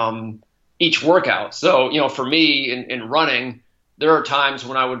each workout. So, for me in running, there are times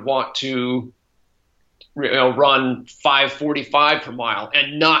when I would want to run 5:45 per mile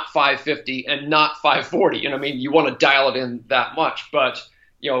and not 5:50 and not 5:40. You want to dial it in that much, but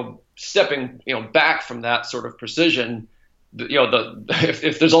stepping back from that sort of precision,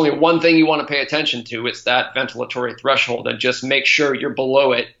 if there's only one thing you want to pay attention to, it's that ventilatory threshold, and just make sure you're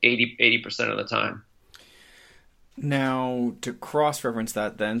below it 80% of the time. Now, to cross-reference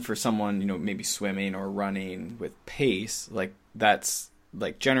that then for someone, maybe swimming or running with pace, like that's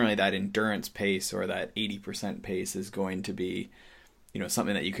like generally that endurance pace or that 80% pace is going to be,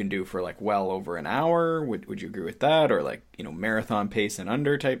 something that you can do for like well over an hour. Would you agree with that? Or like, marathon pace and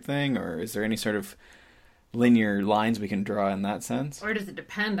under type thing? Or is there any sort of linear lines we can draw in that sense? Or does it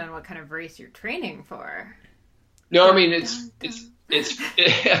depend on what kind of race you're training for? No, I mean, it's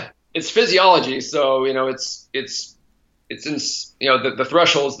physiology. So, it's in, the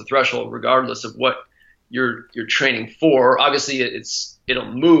threshold is the threshold regardless of what you're training for. Obviously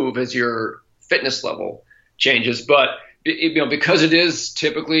it'll move as your fitness level changes, but because it is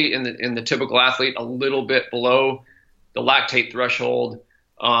typically in the typical athlete a little bit below the lactate threshold,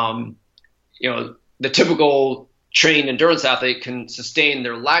 the typical trained endurance athlete can sustain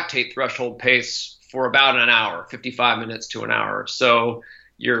their lactate threshold pace for about an hour, 55 minutes to an hour. So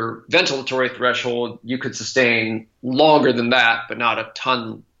your ventilatory threshold, you could sustain longer than that, but not a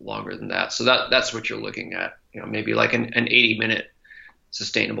ton longer than that. So that's what you're looking at, maybe like an 80-minute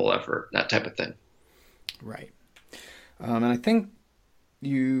sustainable effort, that type of thing. Right. And I think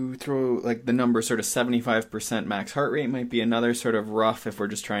you throw like the number sort of 75% max heart rate might be another sort of rough, if we're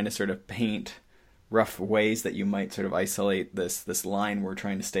just trying to sort of paint rough ways that you might sort of isolate this line we're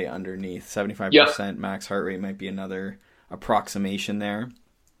trying to stay underneath. 75% max heart rate might be another approximation there.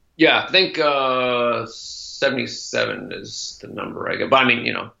 Yeah, I think 77 is the number I get. But I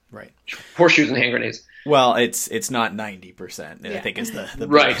mean, right. Horseshoes and hand grenades. Well, it's not 90%. Yeah. I think is the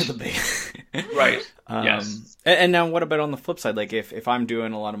right. The big. Right. Yes. And now, what about on the flip side? Like if I'm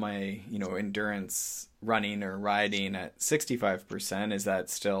doing a lot of my endurance running or riding at 65%, is that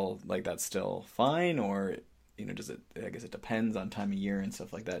still that's still fine, or does it? I guess it depends on time of year and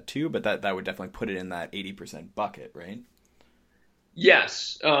stuff like that too. But that would definitely put it in that 80% bucket, right?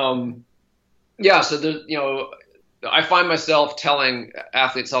 Yes. So I find myself telling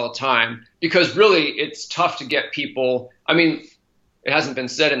athletes all the time, because really it's tough to get people. I mean, it hasn't been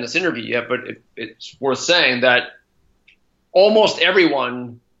said in this interview yet, but it's worth saying that almost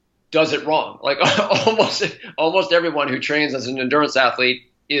everyone does it wrong. Like almost everyone who trains as an endurance athlete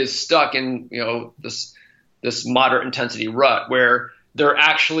is stuck in, this moderate intensity rut where they're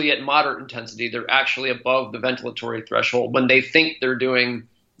actually at moderate intensity. They're actually above the ventilatory threshold when they think they're doing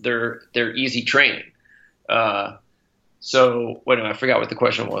their easy training. So wait a minute, I forgot what the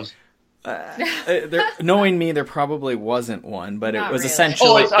question was. Knowing me, there probably wasn't one, but Not it was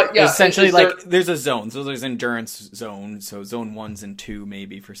really. essentially there's a zone. So there's endurance zone. So zone 1s and 2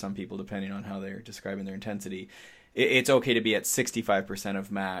 maybe for some people, depending on how they're describing their intensity. It's okay to be at 65%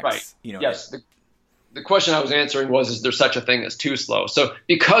 of max. Right. Yes. The question I was answering was, is there such a thing as too slow? So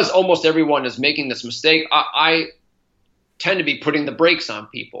because almost everyone is making this mistake, I tend to be putting the brakes on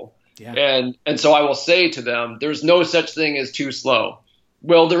people. Yeah. And so I will say to them, there's no such thing as too slow.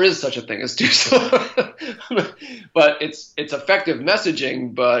 Well, there is such a thing as too slow, but it's effective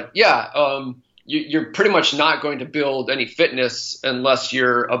messaging. But you're pretty much not going to build any fitness unless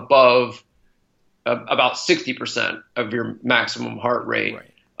you're above about 60% of your maximum heart rate. Right.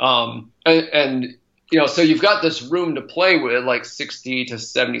 And so you've got this room to play with, like 60 to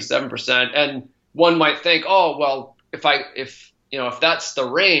 77%. And one might think, oh, well, if that's the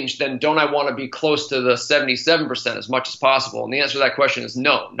range, then don't I want to be close to the 77% as much as possible? And the answer to that question is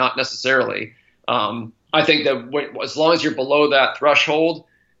no, not necessarily. I think that as long as you're below that threshold,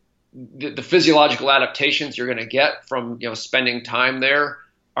 the physiological adaptations you're going to get from spending time there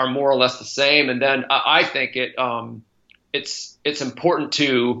are more or less the same. And then I think it's important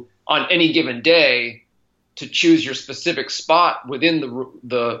to, on any given day, to choose your specific spot within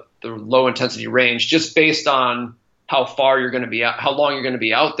the low intensity range, just based on how far you're going to be out, how long you're going to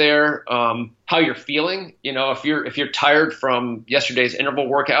be out there, how you're feeling. If you're tired from yesterday's interval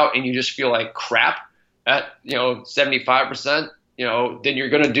workout and you just feel like crap at 75%, then you're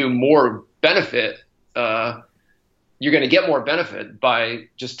going to do more benefit. You're going to get more benefit by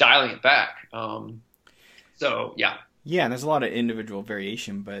just dialing it back. So yeah. Yeah, and there's a lot of individual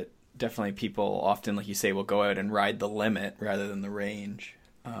variation, but definitely people often, like you say, will go out and ride the limit rather than the range.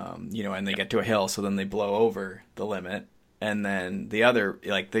 And they get to a hill, so then they blow over the limit. And then the other,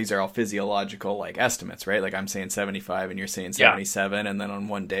 like, these are all physiological, like, estimates, right? Like, I'm saying 75 and you're saying 77. Yeah. And then on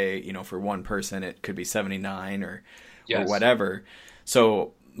one day, for one person, it could be 79 or whatever.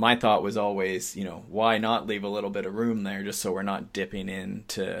 So my thought was always, why not leave a little bit of room there just so we're not dipping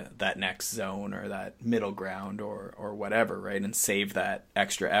into that next zone or that middle ground or whatever, right? And save that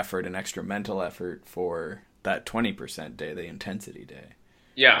extra effort and extra mental effort for that 20% day, the intensity day.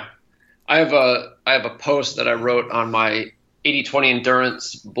 Yeah. I have a post that I wrote on my 80/20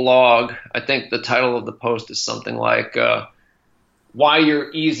 endurance blog. I think the title of the post is something like, why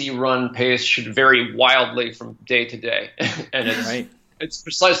your easy run pace should vary wildly from day to day. And it's right. It's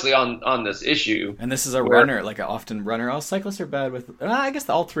precisely on this issue. And this is a runner, like an often runner. All cyclists are bad with, I guess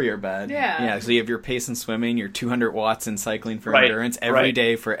all three are bad. Yeah. Yeah. So you have your pace in swimming, your 200 watts in cycling for endurance every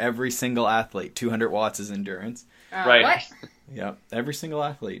day for every single athlete. 200 watts is endurance. Right. What? Yep. Every single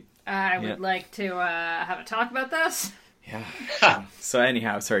athlete. I would like to have a talk about this. Yeah. So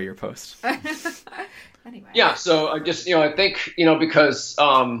anyhow, sorry, your post. Anyway. Yeah. So I just, I think, because,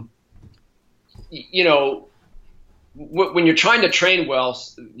 when you're trying to train well,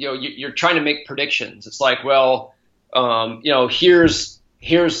 you're trying to make predictions. It's like, well, here's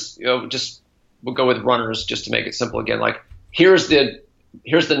just, we'll go with runners just to make it simple again. Like, here's the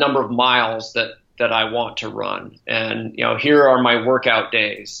number of miles that I want to run. And, here are my workout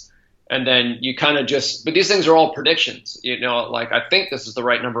days. And then you kind of but these things are all predictions, like, I think this is the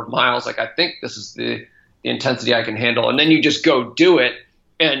right number of miles. Like, I think this is the intensity I can handle. And then you just go do it.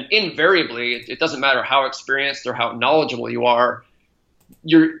 And invariably, it doesn't matter how experienced or how knowledgeable you are,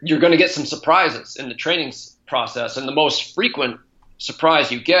 you're going to get some surprises in the training process. And the most frequent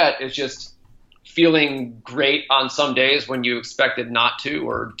surprise you get is just feeling great on some days when you expected not to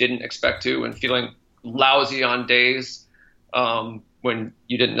or didn't expect to, and feeling lousy on days when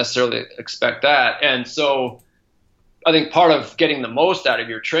you didn't necessarily expect that. And so I think part of getting the most out of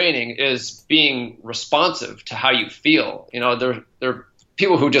your training is being responsive to how you feel. There are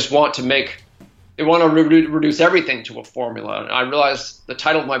people who just want to reduce everything to a formula. And I realize the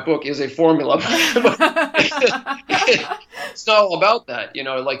title of my book is a formula, but it's not all about that.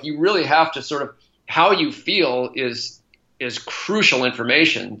 Like, you really have to sort of, how you feel is crucial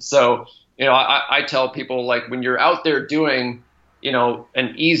information. So, I tell people, like, when you're out there doing,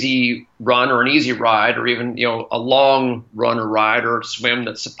 an easy run or an easy ride, or even, a long run or ride or swim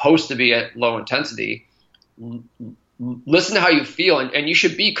that's supposed to be at low intensity, listen to how you feel, and you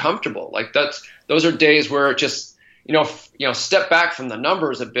should be comfortable. Like, those are days where just, step back from the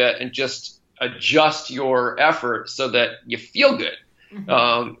numbers a bit and just adjust your effort so that you feel good.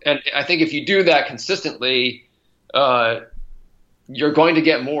 Mm-hmm. And I think if you do that consistently, you're going to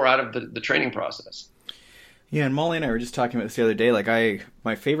get more out of the training process. Yeah, and Molly and I were just talking about this the other day. Like,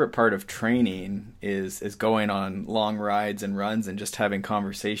 my favorite part of training is going on long rides and runs and just having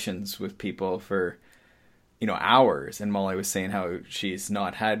conversations with people for, hours. And Molly was saying how she's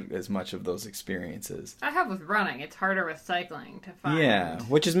not had as much of those experiences. I have with running. It's harder with cycling to find. Yeah,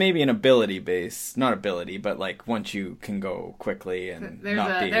 which is maybe an ability base, not ability, but like once you can go quickly and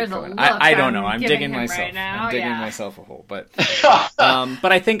I don't know. I'm digging myself. Right now. I'm digging myself a hole, but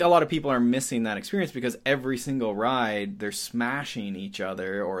but I think a lot of people are missing that experience because every single ride they're smashing each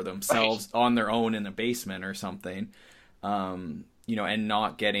other or themselves on their own in a basement or something. And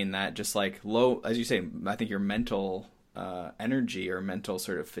not getting that just like low, as you say, I think your mental energy or mental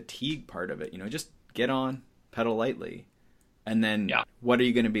sort of fatigue part of it, just get on, pedal lightly. And then what are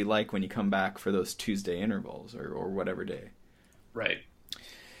you going to be like when you come back for those Tuesday intervals or whatever day? Right.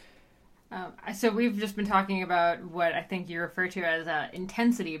 So we've just been talking about what I think you refer to as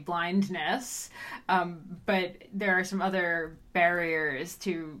intensity blindness, but there are some other barriers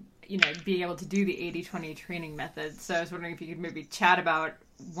to, being able to do the 80-20 training method. So I was wondering if you could maybe chat about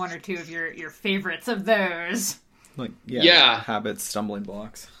one or two of your favorites of those. Habits, stumbling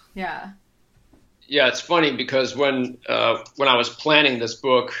blocks. Yeah. Yeah, it's funny because when I was planning this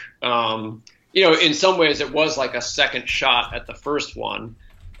book, in some ways it was like a second shot at the first one.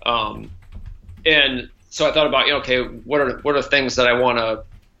 And so I thought about, what are things that I want to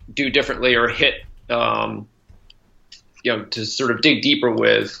do differently or hit, to sort of dig deeper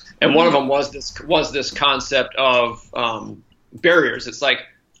with. And one of them was this concept of barriers. It's like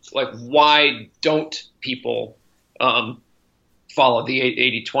why don't people follow the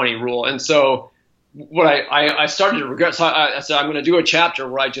 80-20 rule? And so what I started to regret, so I said I'm going to do a chapter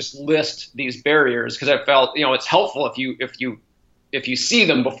where I just list these barriers because I felt it's helpful if you see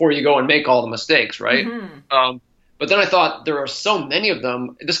them before you go and make all the mistakes, right? Mm-hmm. But then I thought there are so many of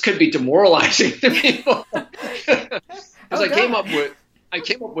them. This could be demoralizing to people. Because I came up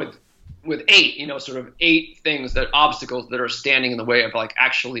with 8, sort of 8 things obstacles that are standing in the way of like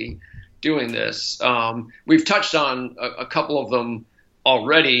actually doing this. We've touched on a couple of them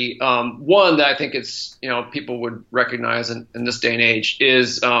already. One that I think it's people would recognize in this day and age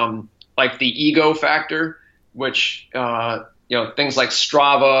is like the ego factor, which things like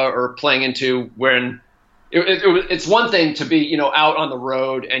Strava or playing into when it's one thing to be, out on the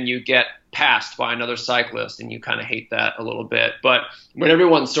road and you get passed by another cyclist and you kind of hate that a little bit. But when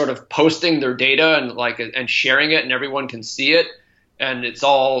everyone's sort of posting their data and sharing it and everyone can see it and it's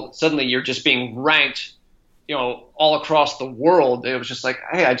all suddenly you're just being ranked, all across the world. It was just like,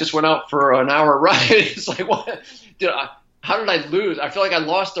 hey, I just went out for an hour ride. It's like, what? How did I lose? I feel like I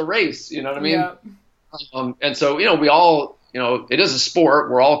lost the race. You know what I mean? Yeah. And so, we all, it is a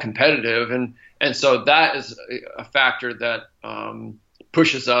sport. We're all competitive. And so that is a factor that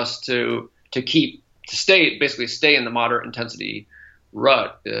pushes us to stay in the moderate intensity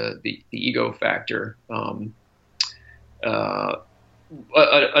rut, the ego factor.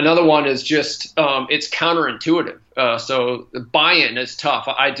 Another one is just it's counterintuitive. So the buy-in is tough.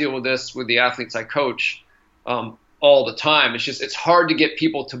 I deal with this with the athletes I coach all the time. It's hard to get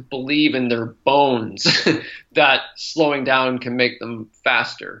people to believe in their bones that slowing down can make them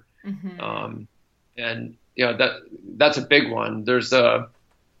faster. Mm-hmm. And that's a big one. There's a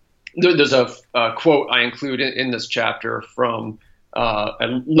quote I include in this chapter from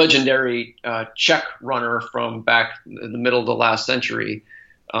a legendary Czech runner from back in the middle of the last century.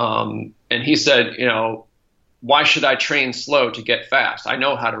 And he said, why should I train slow to get fast? I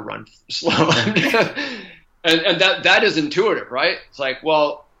know how to run slow. and that is intuitive, right? It's like,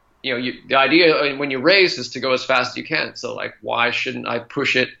 well, the idea when you race is to go as fast as you can. So like, why shouldn't I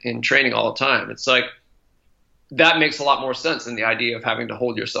push it in training all the time? It's like, that makes a lot more sense than the idea of having to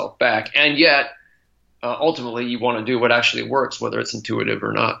hold yourself back. And yet, ultimately, you want to do what actually works, whether it's intuitive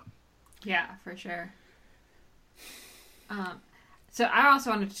or not. Yeah, for sure. So I also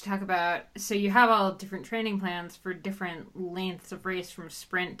wanted to talk about, so you have all different training plans for different lengths of race from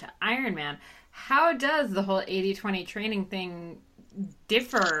sprint to Ironman. How does the whole 80-20 training thing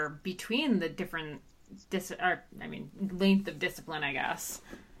differ between the different length of discipline, I guess?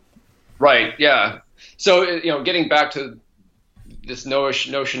 Right, yeah. So, getting back to this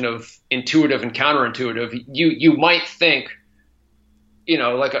notion of intuitive and counterintuitive, you might think,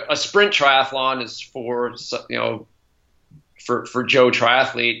 like a sprint triathlon is for Joe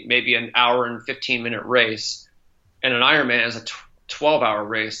triathlete, maybe an hour and 15-minute race, and an Ironman is a 12-hour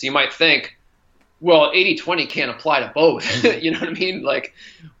race. So you might think, well, 80-20 can't apply to both. You know what I mean? Like,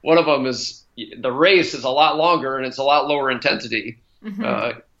 one of them is the race is a lot longer and it's a lot lower intensity.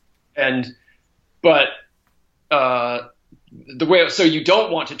 Mm-hmm. So you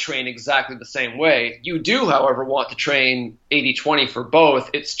don't want to train exactly the same way. You do, however, want to train 80-20 for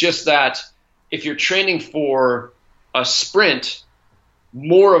both. It's just that if you're training for a sprint,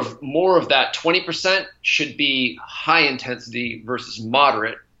 more of that 20% should be high intensity versus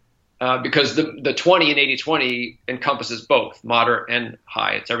moderate, because the 20 and 80-20 encompasses both moderate and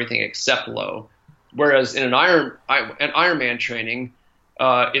high. It's everything except low. Whereas in an Ironman training,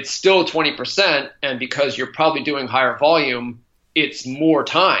 it's still 20%, and because you're probably doing higher volume, it's more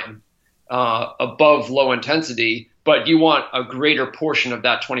time above low intensity, but you want a greater portion of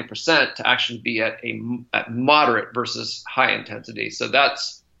that 20% to actually be at moderate versus high intensity. So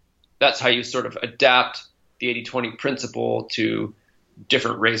that's how you sort of adapt the 80-20 principle to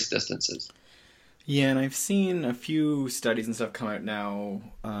different race distances. Yeah, and I've seen a few studies and stuff come out now,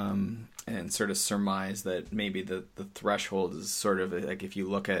 and sort of surmise that maybe the threshold is sort of like, if you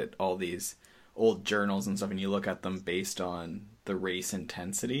look at all these old journals and stuff and you look at them based on the race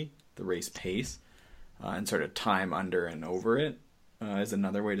intensity, the race pace, and sort of time under and over it, is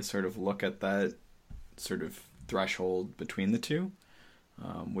another way to sort of look at that sort of threshold between the two.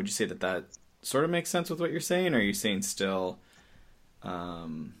 Would you say that sort of makes sense with what you're saying, or are you saying still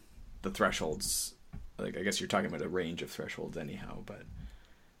the thresholds, like, I guess you're talking about a range of thresholds anyhow, but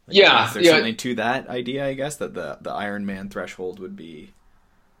like, is there something to that idea, I guess, that the Ironman threshold would be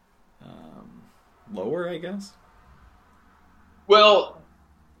lower, I guess? Well,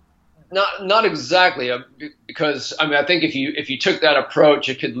 not exactly, because I mean, I think if you took that approach,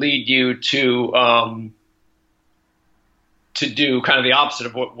 it could lead you to do kind of the opposite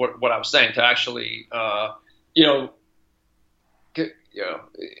of what I was saying, to actually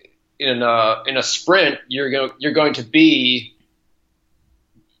in a sprint,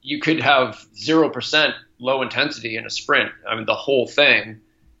 you could have 0% low intensity in a sprint. I mean, the whole thing,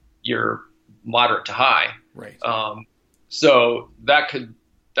 you're moderate to high. Right. So that could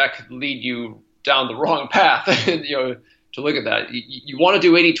lead you down the wrong path, to look at that. You want to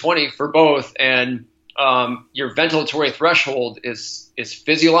do 80-20 for both, and your ventilatory threshold is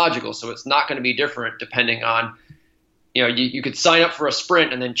physiological, so it's not going to be different depending on, you could sign up for a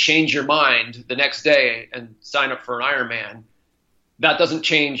sprint and then change your mind the next day and sign up for an Ironman. That doesn't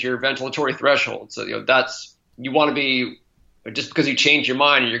change your ventilatory threshold. So, you want to be, just because you change your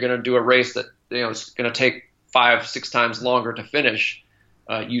mind and you're going to do a race that, it's going to take 5-6 times longer to finish,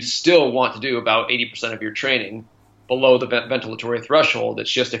 you still want to do about 80% of your training below the ventilatory threshold.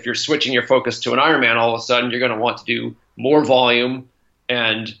 It's just, if you're switching your focus to an Ironman, all of a sudden you're going to want to do more volume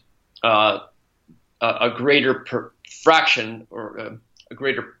and a greater fraction, or a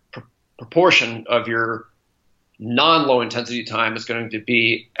greater proportion of your non-low intensity time is going to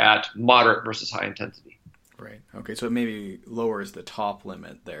be at moderate versus high intensity. Right. Okay. So it maybe lowers the top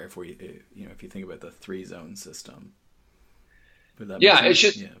limit there if you think about the 3-zone system. It's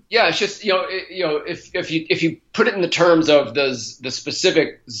just if you put it in the terms of the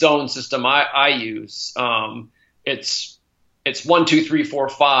specific zone system I use, it's 1, 2, 3, 4,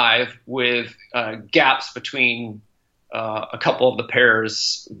 5 with gaps between a couple of the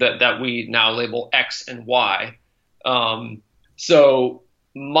pairs that we now label X and Y. So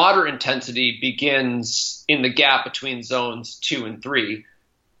moderate intensity begins in the gap between zones 2 and 3.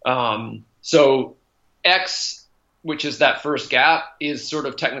 So X, which is that first gap, is sort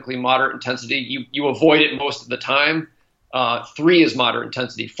of technically moderate intensity. You avoid it most of the time. 3 is moderate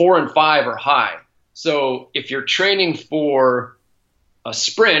intensity. 4 and 5 are high. So if you're training for a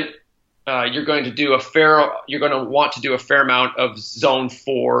sprint, you're going to want to do a fair amount of zone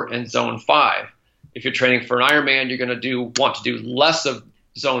 4 and zone 5. If you're training for an Ironman, you're going to want to do less of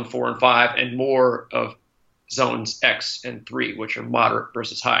zone 4 and 5 and more of zones X and 3, which are moderate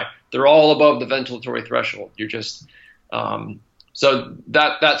versus high. They're all above the ventilatory threshold. You're just so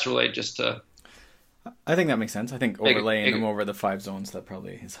that's really just to. I think that makes sense. I think overlaying them over the 5 zones, that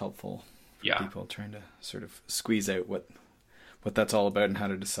probably is helpful for people trying to sort of squeeze out what that's all about and how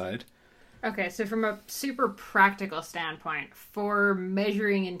to decide. Okay, so from a super practical standpoint, for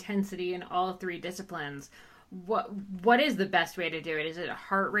measuring intensity in all 3 disciplines, what is the best way to do it? Is it a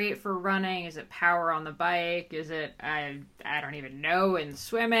heart rate for running? Is it power on the bike? Is it, I don't even know, in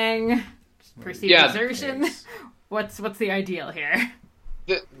swimming? Perceived exertion? What's the ideal here?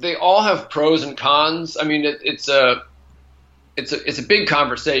 They all have pros and cons. I mean, it's a big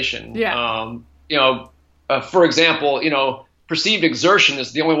conversation. Yeah. For example, perceived exertion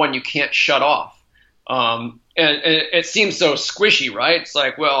is the only one you can't shut off. And it seems so squishy, right? It's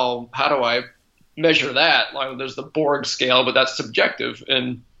like, well, how do I measure that? Like, there's the Borg scale, but that's subjective.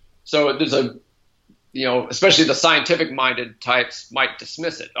 And so there's especially the scientific minded types might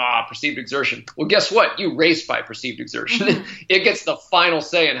dismiss it. Perceived exertion. Well, guess what? You race by perceived exertion. It gets the final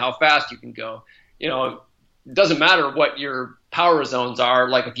say in how fast you can go. It doesn't matter what your power zones are.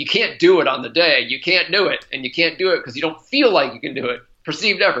 Like, if you can't do it on the day, you can't do it, and you can't do it because you don't feel like you can do it.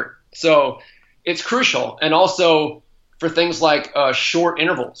 Perceived effort. So it's crucial. And also for things like short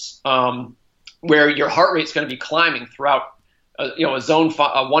intervals, where your heart rate's going to be climbing throughout a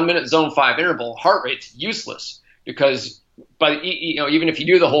 1 minute zone 5 interval. Heart rate's useless because even if you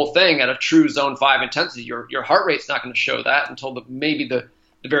do the whole thing at a true zone 5 intensity, your heart rate's not going to show that until maybe the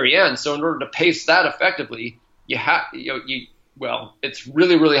very end. So in order to pace that effectively, it's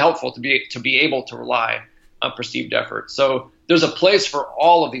really, really helpful to be able to rely on perceived effort. So there's a place for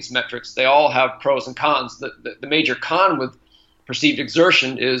all of these metrics. They all have pros and cons. The major con with perceived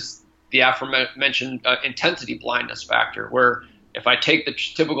exertion is the aforementioned intensity blindness factor, where if I take the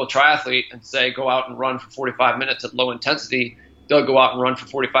typical triathlete and say, go out and run for 45 minutes at low intensity, they'll go out and run for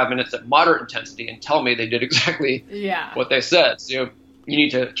 45 minutes at moderate intensity and tell me they did exactly what they said. So you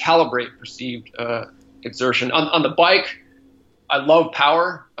need to calibrate perceived exertion. On the bike, I love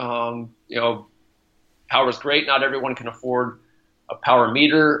power. Power is great. Not everyone can afford a power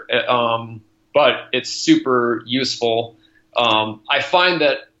meter, but it's super useful. I find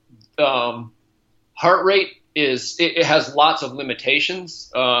that heart rate it has lots of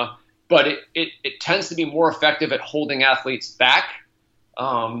limitations, but it tends to be more effective at holding athletes back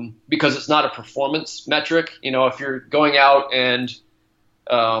because it's not a performance metric. If you're going out and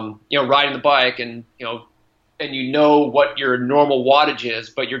riding the bike and what your normal wattage is,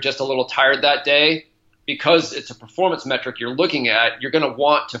 but you're just a little tired that day, because it's a performance metric you're looking at, you're going to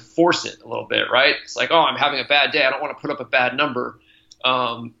want to force it a little bit, right? It's like, oh, I'm having a bad day. I don't want to put up a bad number.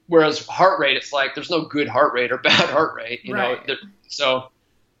 Whereas heart rate, it's like there's no good heart rate or bad heart rate, know. So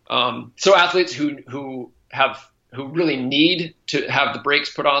athletes who really need to have the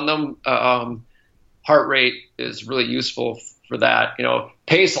brakes put on them, heart rate is really useful for that.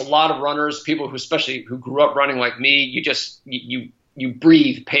 Pace. A lot of runners, people especially who grew up running like me, you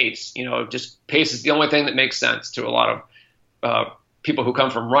breathe pace. Just pace is the only thing that makes sense to a lot of people who come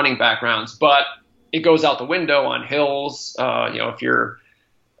from running backgrounds, but it goes out the window on hills. If you're,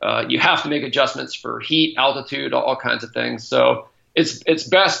 you have to make adjustments for heat, altitude, all kinds of things. So it's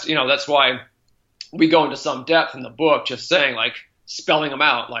best, that's why we go into some depth in the book, just saying, like, spelling them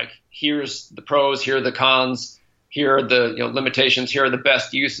out, like, here's the pros, here are the cons, here are the limitations, here are the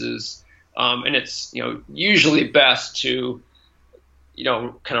best uses. And it's, usually best to,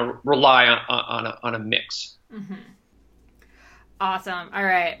 kind of rely on a mix. Mm-hmm. Awesome. All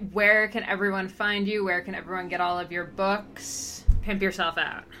right. Where can everyone find you? Where can everyone get all of your books? Pimp yourself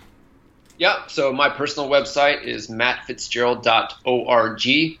out. Yeah. So my personal website is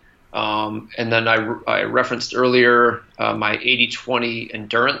mattfitzgerald.org. And then I referenced earlier my 80-20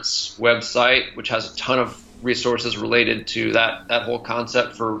 endurance website, which has a ton of resources related to that whole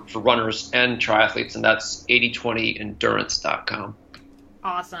concept for runners and triathletes, and that's 8020endurance.com.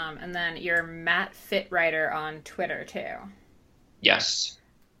 Awesome. And then you're Matt Fitwriter on Twitter too. Yes.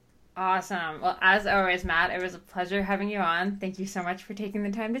 Awesome. Well, as always, Matt, it was a pleasure having you on. Thank you so much for taking the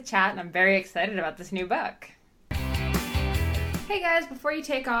time to chat, and I'm very excited about this new book. Hey guys, before you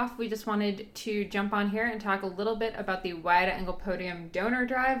take off, we just wanted to jump on here and talk a little bit about the Wide Angle Podium donor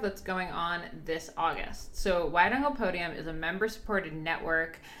drive that's going on this August. So Wide Angle Podium is a member-supported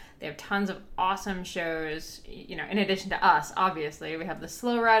network. They have tons of awesome shows, in addition to us, obviously. We have the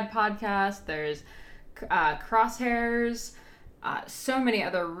Slow Ride podcast, there's Crosshairs, so many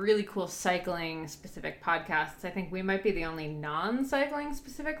other really cool cycling-specific podcasts. I think we might be the only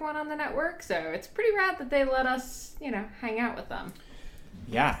non-cycling-specific one on the network, so it's pretty rad that they let us, hang out with them.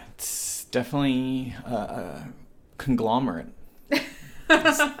 Yeah, it's definitely a conglomerate.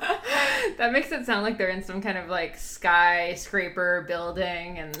 That makes it sound like they're in some kind of like skyscraper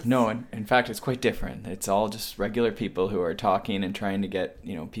building. And no, in fact, it's quite different. It's all just regular people who are talking and trying to get,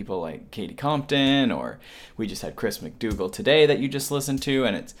 people like Katie Compton, or we just had Chris McDougall today that you just listened to,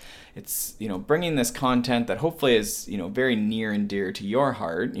 and it's bringing this content that hopefully is very near and dear to your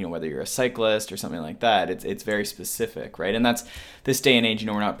heart, whether you're a cyclist or something like that. It's very specific, right? And that's this day and age.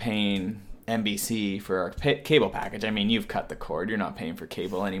 We're not paying NBC for our cable package. I mean, you've cut the cord. You're not paying for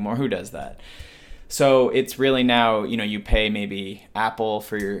cable anymore. Who does that? So it's really now, you pay maybe Apple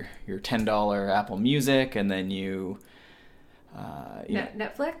for your $10 Apple Music, and then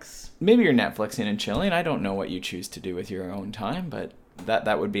Netflix? Maybe you're Netflixing and chilling. I don't know what you choose to do with your own time, but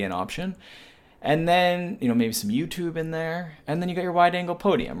that would be an option. And then, maybe some YouTube in there. And then you got your Wide Angle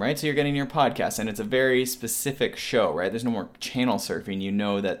Podium, right? So you're getting your podcast, and it's a very specific show, right? There's no more channel surfing. You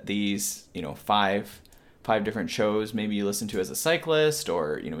know that these, five different shows maybe you listen to as a cyclist,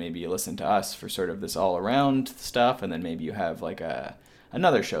 or, maybe you listen to us for sort of this all-around stuff, and then maybe you have like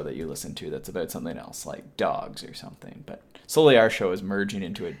another show that you listen to that's about something else, like dogs or something. But slowly our show is merging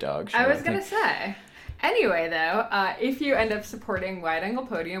into a dog show. I was going to say... Anyway, though, if you end up supporting Wide Angle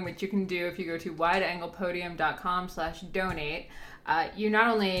Podium, which you can do if you go to wideanglepodium.com/donate, you not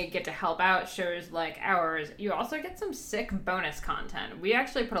only get to help out shows like ours, you also get some sick bonus content. We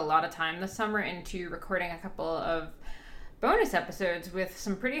actually put a lot of time this summer into recording a couple of bonus episodes with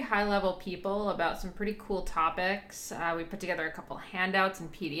some pretty high-level people about some pretty cool topics. We put together a couple handouts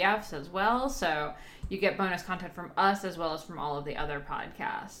and PDFs as well, so you get bonus content from us as well as from all of the other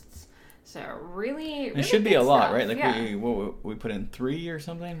podcasts. So really it should be a lot, stuff. right? Like yeah. we put in 3 or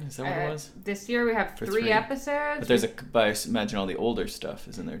something. Is that what it was? This year we have 3 episodes. But I imagine all the older stuff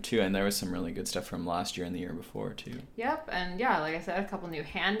is in there too, and there was some really good stuff from last year and the year before too. Yep, and yeah, like I said, a couple new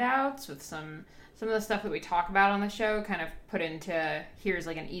handouts with some of the stuff that we talk about on the show, kind of put into here's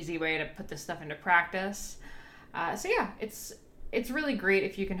like an easy way to put this stuff into practice. So yeah, it's really great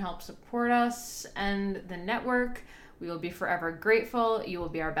if you can help support us and the network. We will be forever grateful. You will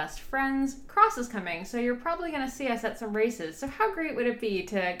be our best friends. Cross is coming, so you're probably going to see us at some races. So how great would it be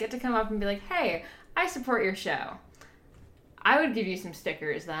to get to come up and be like, hey, I support your show. I would give you some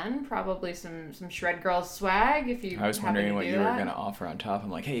stickers then, probably some Shred Girls swag if you. I was wondering what you were going to offer on top.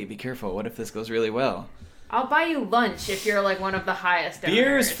 I'm like, hey, be careful. What if this goes really well? I'll buy you lunch if you're like one of the highest donors.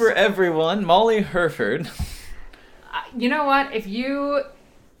 Beers for everyone. Molly Herford. You know what? If you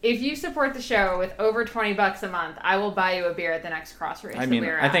support the show with over $20 a month, I will buy you a beer at the next cross race. I mean,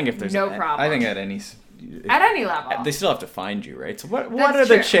 I think if there's no problem. I think at any level, they still have to find you, right? So what are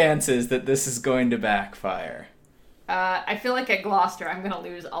the chances that this is going to backfire? I feel like at Gloucester, I'm going to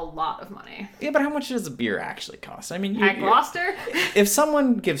lose a lot of money. Yeah, but how much does a beer actually cost? I mean, at Gloucester, if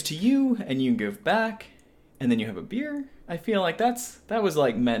someone gives to you and you give back, and then you have a beer, I feel like that was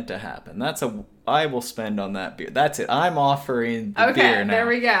like meant to happen. I will spend on that beer. That's it. I'm offering the beer now. Okay, there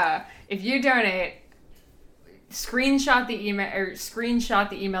we go. If you donate, screenshot the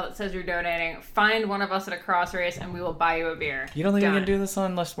email that says you're donating. Find one of us at a cross race, and we will buy you a beer. You don't think we can do this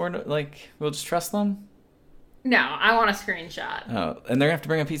unless we'll just trust them? No, I want a screenshot. Oh, and they're gonna have to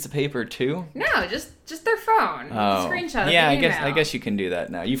bring a piece of paper too? No, just their phone. Oh, Screenshot of yeah. the email. I guess you can do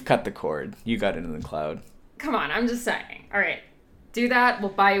that now. You've cut the cord. You got it in the cloud. Come on, I'm just saying. All right, do that. We'll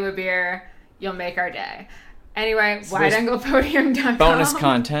buy you a beer. You'll make our day. Anyway, so wideanglepodium.com. Bonus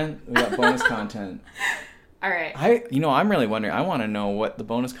content. We got bonus content. All right. I'm really wondering. I want to know what the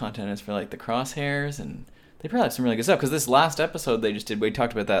bonus content is for like the crosshairs, and they probably have some really good stuff. Because this last episode they just did, we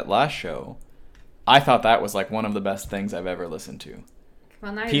talked about that last show. I thought that was like one of the best things I've ever listened to.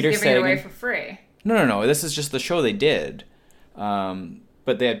 Well, now you're just giving it away for free. No. This is just the show they did.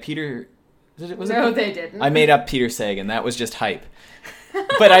 But they had Peter. They didn't. I made up Peter Sagan. That was just hype.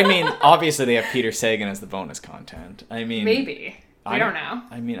 But I mean, obviously they have Peter Sagan as the bonus content. I mean, maybe. I don't know.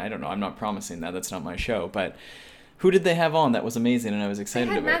 I mean, I don't know. I'm not promising that. That's not my show. But who did they have on that was amazing and I was excited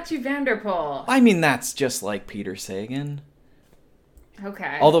about? They had Matthew Vanderpool. I mean, that's just like Peter Sagan.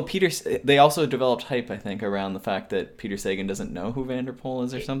 Okay. Although they also developed hype, I think, around the fact that Peter Sagan doesn't know who Vanderpool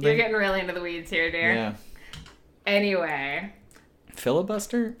is or something. You're getting really into the weeds here, dear. Yeah. Anyway.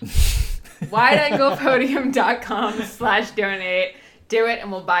 Filibuster? wideanglepodium.com/donate. Do it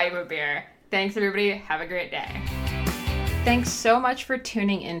and we'll buy you a beer. Thanks, everybody. Have a great day. Thanks so much for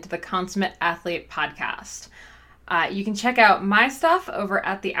tuning into the Consummate Athlete podcast. You can check out my stuff over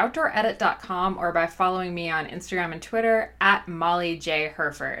at theoutdooredit.com or by following me on Instagram and Twitter at Molly J.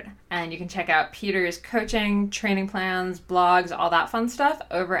 Herford. And you can check out Peter's coaching, training plans, blogs, all that fun stuff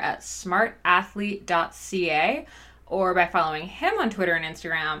over at smartathlete.ca or by following him on Twitter and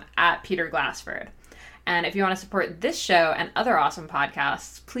Instagram at Peter Glassford. And if you want to support this show and other awesome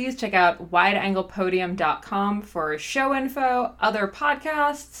podcasts, please check out wideanglepodium.com for show info, other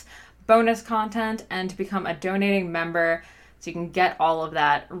podcasts, bonus content, and to become a donating member so you can get all of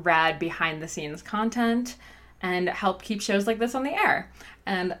that rad behind the scenes content and help keep shows like this on the air.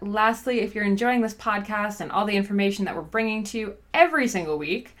 And lastly, if you're enjoying this podcast and all the information that we're bringing to you every single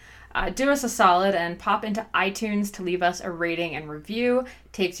week, do us a solid and pop into iTunes to leave us a rating and review.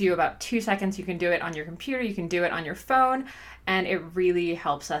 It takes you about 2 seconds. You can do it on your computer, you can do it on your phone, and it really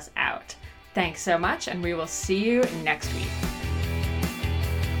helps us out. Thanks so much, and we will see you next week.